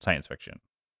fiction, science fiction.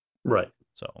 Right.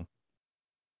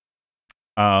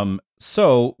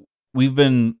 So we've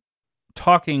been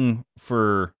talking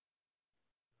for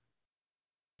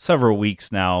several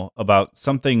weeks now about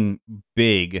something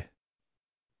big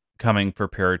coming for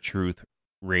Paratruth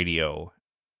Radio.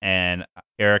 And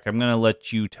Eric, I'm going to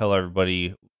let you tell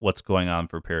everybody what's going on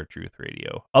for Paratruth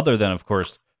Radio. Other than, of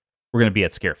course, we're going to be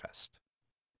at Scarefest.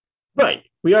 Right.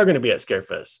 We are going to be at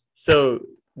Scarefest. So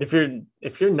if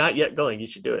you're not yet going, you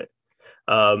should do it.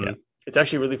 It's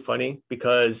actually really funny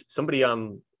because somebody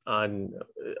on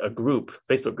a group,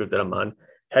 Facebook group that I'm on,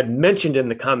 had mentioned in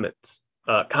the comments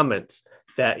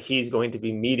that he's going to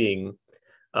be meeting.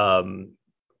 Well,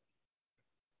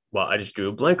 I just drew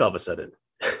a blank all of a sudden.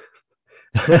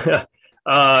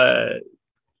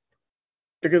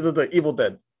 Because of the Evil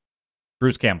Dead.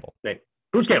 Bruce Campbell. Right.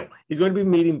 Bruce Campbell. He's going to be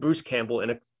meeting Bruce Campbell in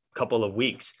a couple of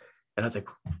weeks. And I was like,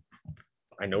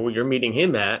 I know where you're meeting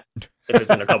him at if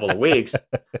it's in a couple of weeks.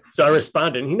 So I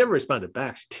responded, and he never responded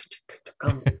back.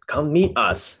 Come meet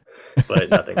us. But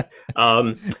nothing.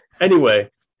 Anyway,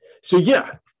 so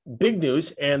yeah, big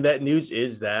news. And that news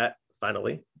is that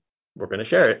finally we're going to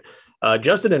share it.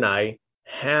 Justin and I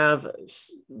have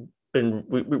been,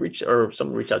 we reached, or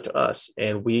someone reached out to us,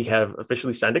 and we have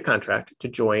officially signed a contract to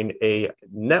join a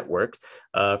network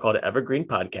called Evergreen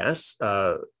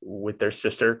Podcasts with their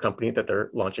sister company that they're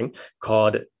launching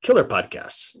called Killer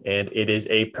Podcasts. And it is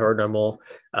a paranormal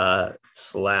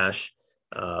slash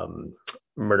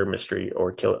murder mystery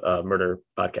or murder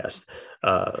podcast.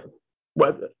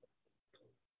 Let's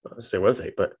say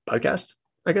website, but podcast,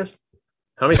 I guess.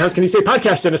 How many times can you say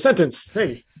podcast in a sentence?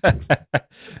 Hey,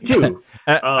 two.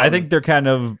 I think they're kind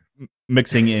of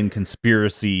mixing in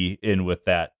conspiracy in with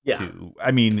that too. I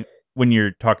mean, when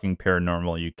you're talking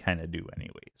paranormal, you kind of do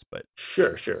anyways. But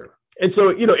sure. And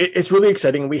so, it's really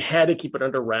exciting. We had to keep it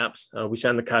under wraps. We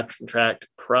signed the contract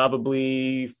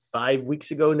probably 5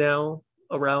 weeks ago now,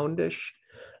 around-ish.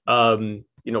 We've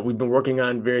been working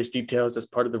on various details. That's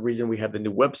part of the reason we have the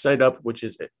new website up, which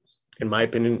is, in my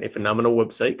opinion, a phenomenal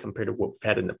website compared to what we've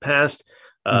had in the past.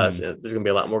 So there's going to be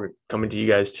a lot more coming to you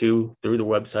guys too through the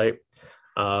website.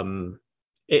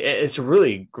 It's a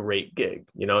really great gig.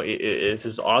 It's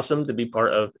just awesome to be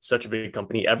part of such a big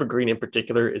company. Evergreen in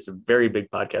particular is a very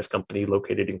big podcast company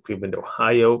located in Cleveland,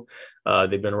 Ohio.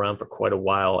 They've been around for quite a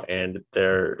while, and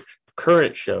their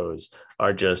current shows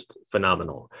are just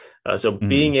phenomenal. So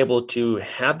being able to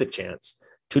have the chance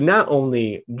to not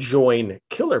only join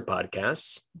Killer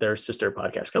Podcasts, their sister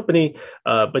podcast company,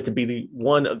 but to be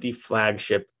one of the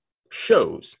flagship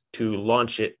shows to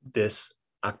launch it this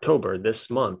October, this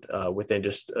month, within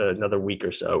just another week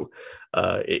or so,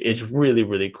 is really,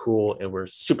 really cool. And we're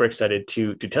super excited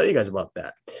to tell you guys about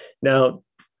that. Now,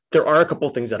 there are a couple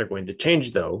of things that are going to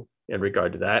change, though, in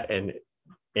regard to that. And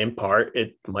in part,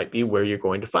 it might be where you're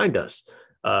going to find us.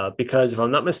 Because if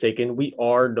I'm not mistaken, we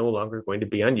are no longer going to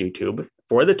be on YouTube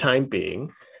for the time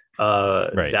being.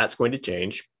 Right. That's going to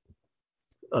change.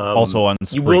 Also on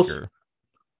Spreaker.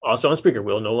 Also on Spreaker.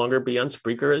 We'll no longer be on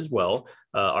Spreaker as well.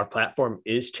 Our platform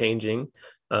is changing.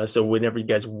 So whenever you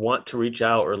guys want to reach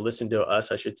out or listen to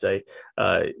us, I should say,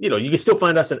 you can still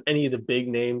find us on any of the big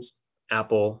names,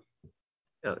 Apple,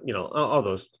 all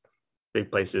those big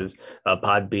places,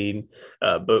 Podbean,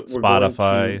 but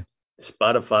Spotify,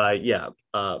 yeah.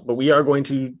 But we are going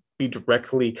to be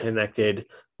directly connected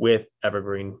with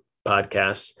Evergreen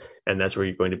Podcasts, and that's where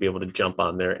you're going to be able to jump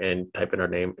on there and type in our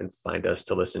name and find us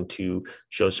to listen to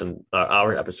shows from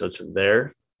our episodes from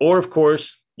there. Or, of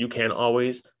course, you can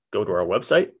always go to our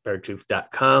website,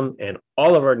 paratruth.com, and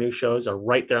all of our new shows are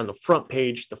right there on the front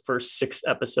page. The first 6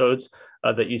 episodes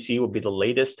that you see will be the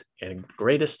latest and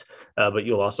greatest, but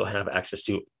you'll also have access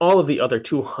to all of the other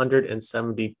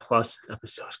 270 plus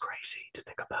episodes. Crazy to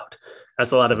think about.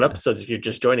 That's a lot of episodes if you're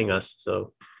just joining us.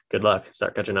 So good luck.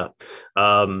 Start catching up.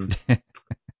 But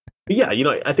yeah,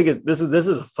 I think this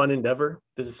is a fun endeavor.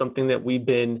 This is something that we've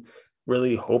been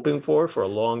really hoping for a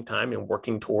long time and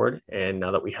working toward. And now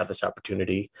that we have this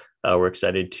opportunity, we're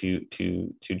excited to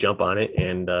jump on it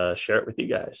and share it with you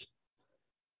guys.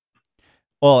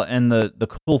 Well, and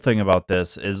the cool thing about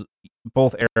this is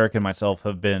both Eric and myself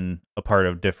have been a part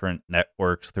of different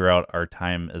networks throughout our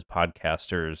time as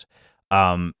podcasters.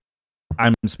 I'm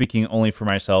speaking only for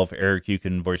myself. Eric, you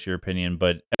can voice your opinion,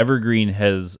 but Evergreen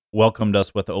has welcomed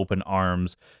us with open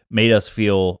arms, made us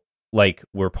feel like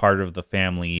we're part of the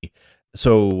family.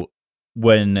 So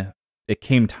when it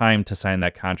came time to sign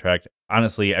that contract,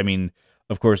 honestly, I mean,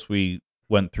 of course we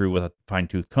went through with a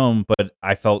fine-tooth comb, but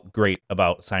I felt great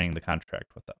about signing the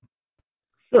contract with them.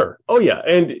 Sure. Oh yeah.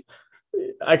 And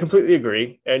I completely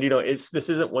agree. And, this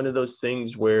isn't one of those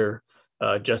things where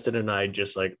Justin and I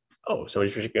just like, oh,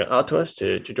 somebody's reaching out to us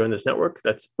to join this network.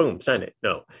 That's boom, sign it.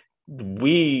 No,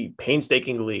 we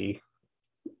painstakingly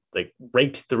like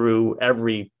raked through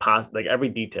every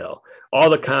detail, all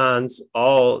the cons,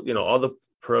 all the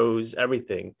pros,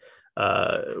 everything.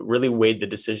 Really weighed the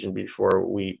decision before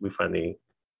we finally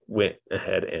went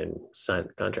ahead and signed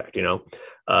the contract.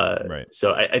 Right.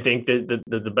 So I think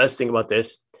the best thing about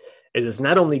this is it's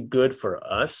not only good for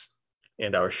us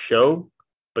and our show,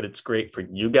 but it's great for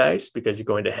you guys because you're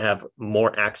going to have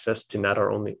more access to not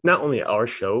only our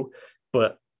show,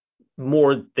 but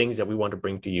more things that we want to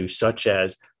bring to you, such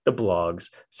as the blogs,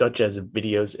 such as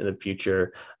videos in the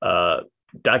future,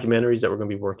 documentaries that we're going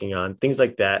to be working on, things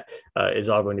like that is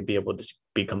all going to be able to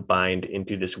be combined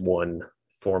into this one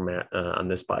format on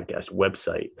this podcast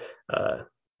website,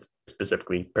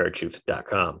 specifically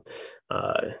paratruth.com.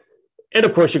 And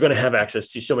of course, you're going to have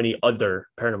access to so many other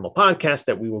paranormal podcasts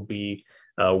that we will be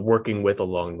working with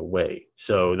along the way.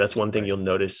 So that's one thing you'll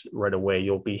notice right away.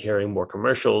 You'll be hearing more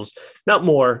commercials,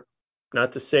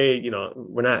 not to say,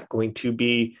 we're not going to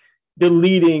be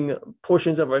deleting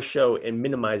portions of our show and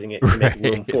minimizing it to make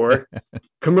room for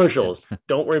commercials.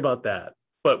 Don't worry about that.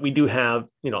 But we do have,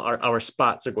 our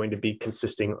spots are going to be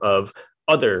consisting of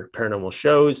other paranormal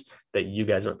shows that you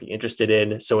guys might be interested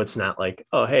in. So it's not like,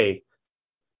 oh, hey,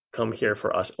 come here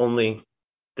for us only.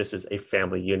 This is a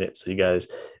family unit. So you guys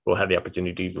will have the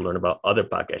opportunity to learn about other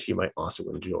podcasts you might also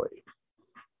enjoy.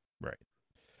 Right.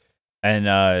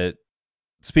 And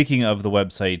speaking of the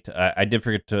website, I did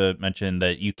forget to mention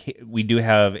that we do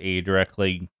have a direct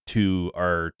link to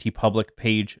our TeePublic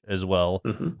page as well,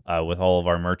 with all of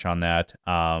our merch on that.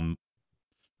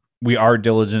 We are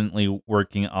diligently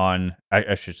working on,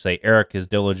 I should say, Eric is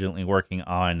diligently working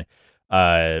on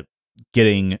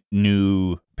getting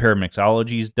new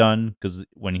paramixologies done, because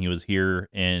when he was here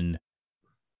in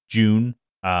June,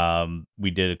 we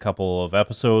did a couple of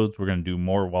episodes. We're going to do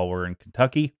more while we're in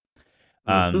Kentucky.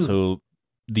 So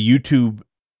the YouTube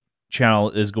channel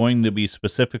is going to be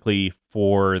specifically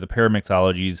for the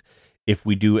paramixologies. If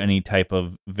we do any type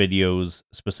of videos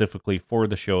specifically for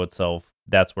the show itself,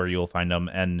 that's where you'll find them,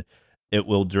 and it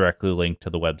will directly link to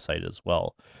the website as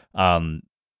well.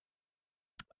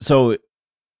 So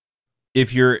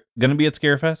if you're going to be at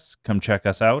Scarefest, come check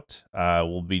us out.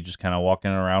 We'll be just kind of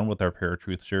walking around with our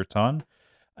Paratruth shirts on.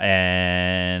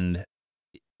 And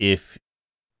if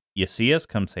you see us,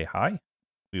 come say hi.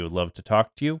 We would love to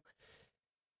talk to you.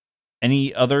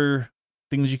 Any other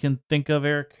things you can think of,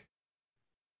 Eric?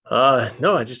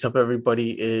 No, I just hope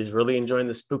everybody is really enjoying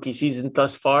the spooky season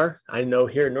thus far. I know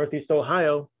here in Northeast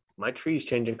Ohio, my tree's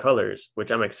changing colors, which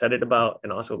I'm excited about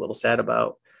and also a little sad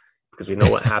about because we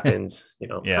know what happens.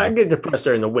 Yeah. I get depressed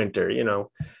during the winter,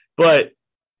 but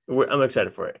I'm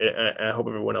excited for it. I hope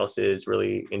everyone else is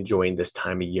really enjoying this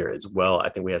time of year as well. I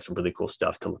think we have some really cool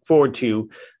stuff to look forward to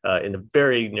in the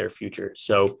very near future.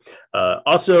 So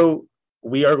also,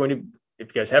 we are going to, if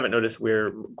you guys haven't noticed,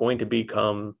 we're going to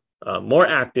become more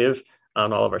active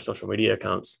on all of our social media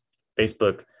accounts,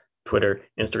 Facebook, Twitter,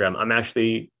 Instagram. I'm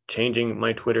actually changing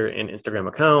my Twitter and Instagram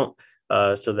account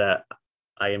so that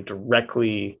I am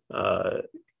directly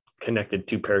connected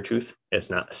to Paratruth.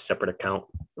 It's not a separate account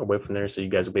away from there. So you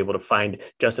guys will be able to find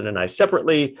Justin and I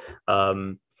separately.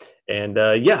 We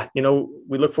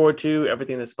look forward to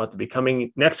everything that's about to be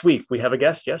coming next week. We have a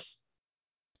guest, yes?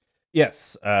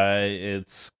 Yes,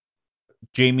 it's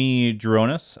Jamie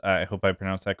Geronis. I hope I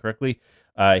pronounced that correctly.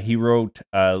 He wrote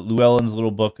Llewellyn's Little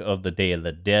Book of the Day of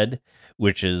the Dead,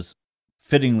 which is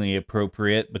fittingly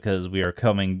appropriate because we are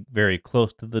coming very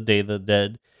close to the Day of the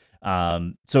Dead.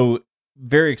 So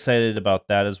very excited about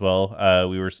that as well.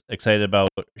 We were excited about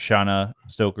Shana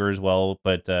Stoker as well,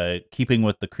 but keeping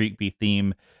with the creepy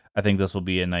theme, I think this will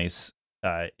be a nice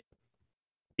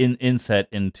inset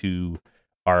into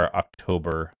our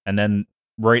October. And then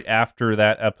right after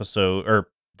that episode, or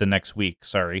the next week,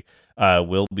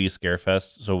 will be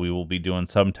Scarefest. So we will be doing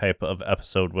some type of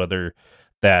episode, whether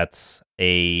that's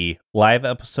a live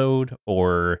episode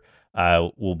or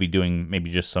we'll be doing maybe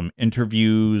just some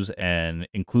interviews and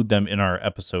include them in our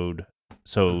episode.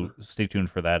 So stay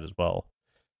tuned for that as well.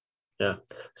 Yeah.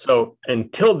 So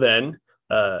until then,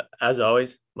 as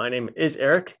always, my name is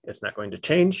Eric. It's not going to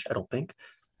change, I don't think.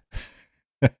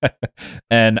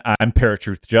 And I'm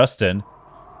Paratruth Justin.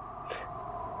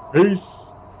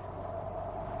 Peace.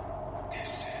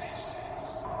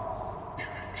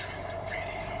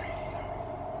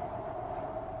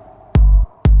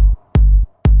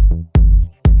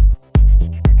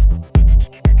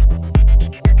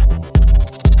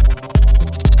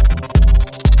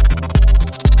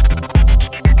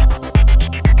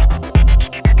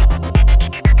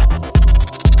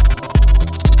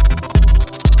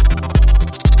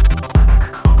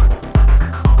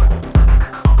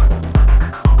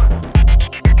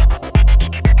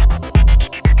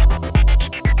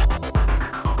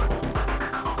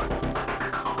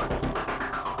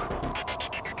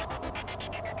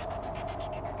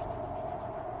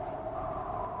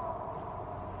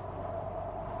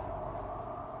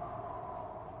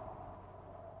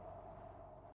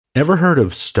 Ever heard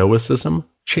of Stoicism?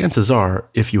 Chances are,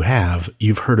 if you have,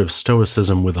 you've heard of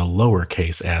Stoicism with a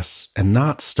lowercase s and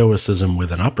not Stoicism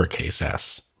with an uppercase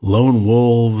S. Lone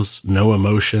wolves, no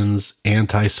emotions,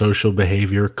 antisocial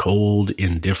behavior, cold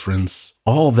indifference.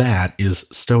 All that is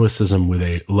Stoicism with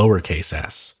a lowercase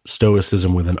s.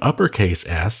 Stoicism with an uppercase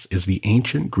S is the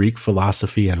ancient Greek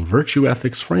philosophy and virtue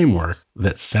ethics framework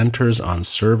that centers on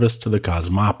service to the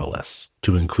cosmopolis,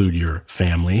 to include your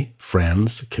family,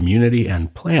 friends, community,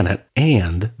 and planet,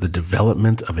 and the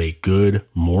development of a good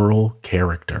moral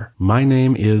character. My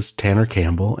name is Tanner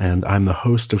Campbell, and I'm the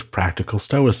host of Practical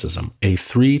Stoicism, a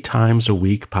 3 times a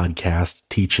week podcast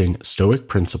teaching Stoic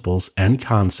principles and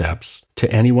concepts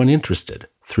to anyone interested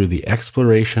through the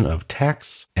exploration of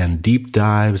texts and deep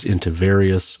dives into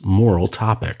various moral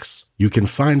topics. You can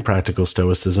find Practical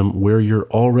Stoicism where you're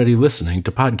already listening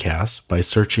to podcasts by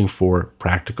searching for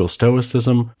Practical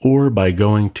Stoicism or by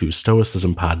going to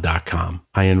stoicismpod.com.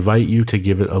 I invite you to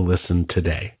give it a listen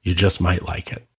today. You just might like it.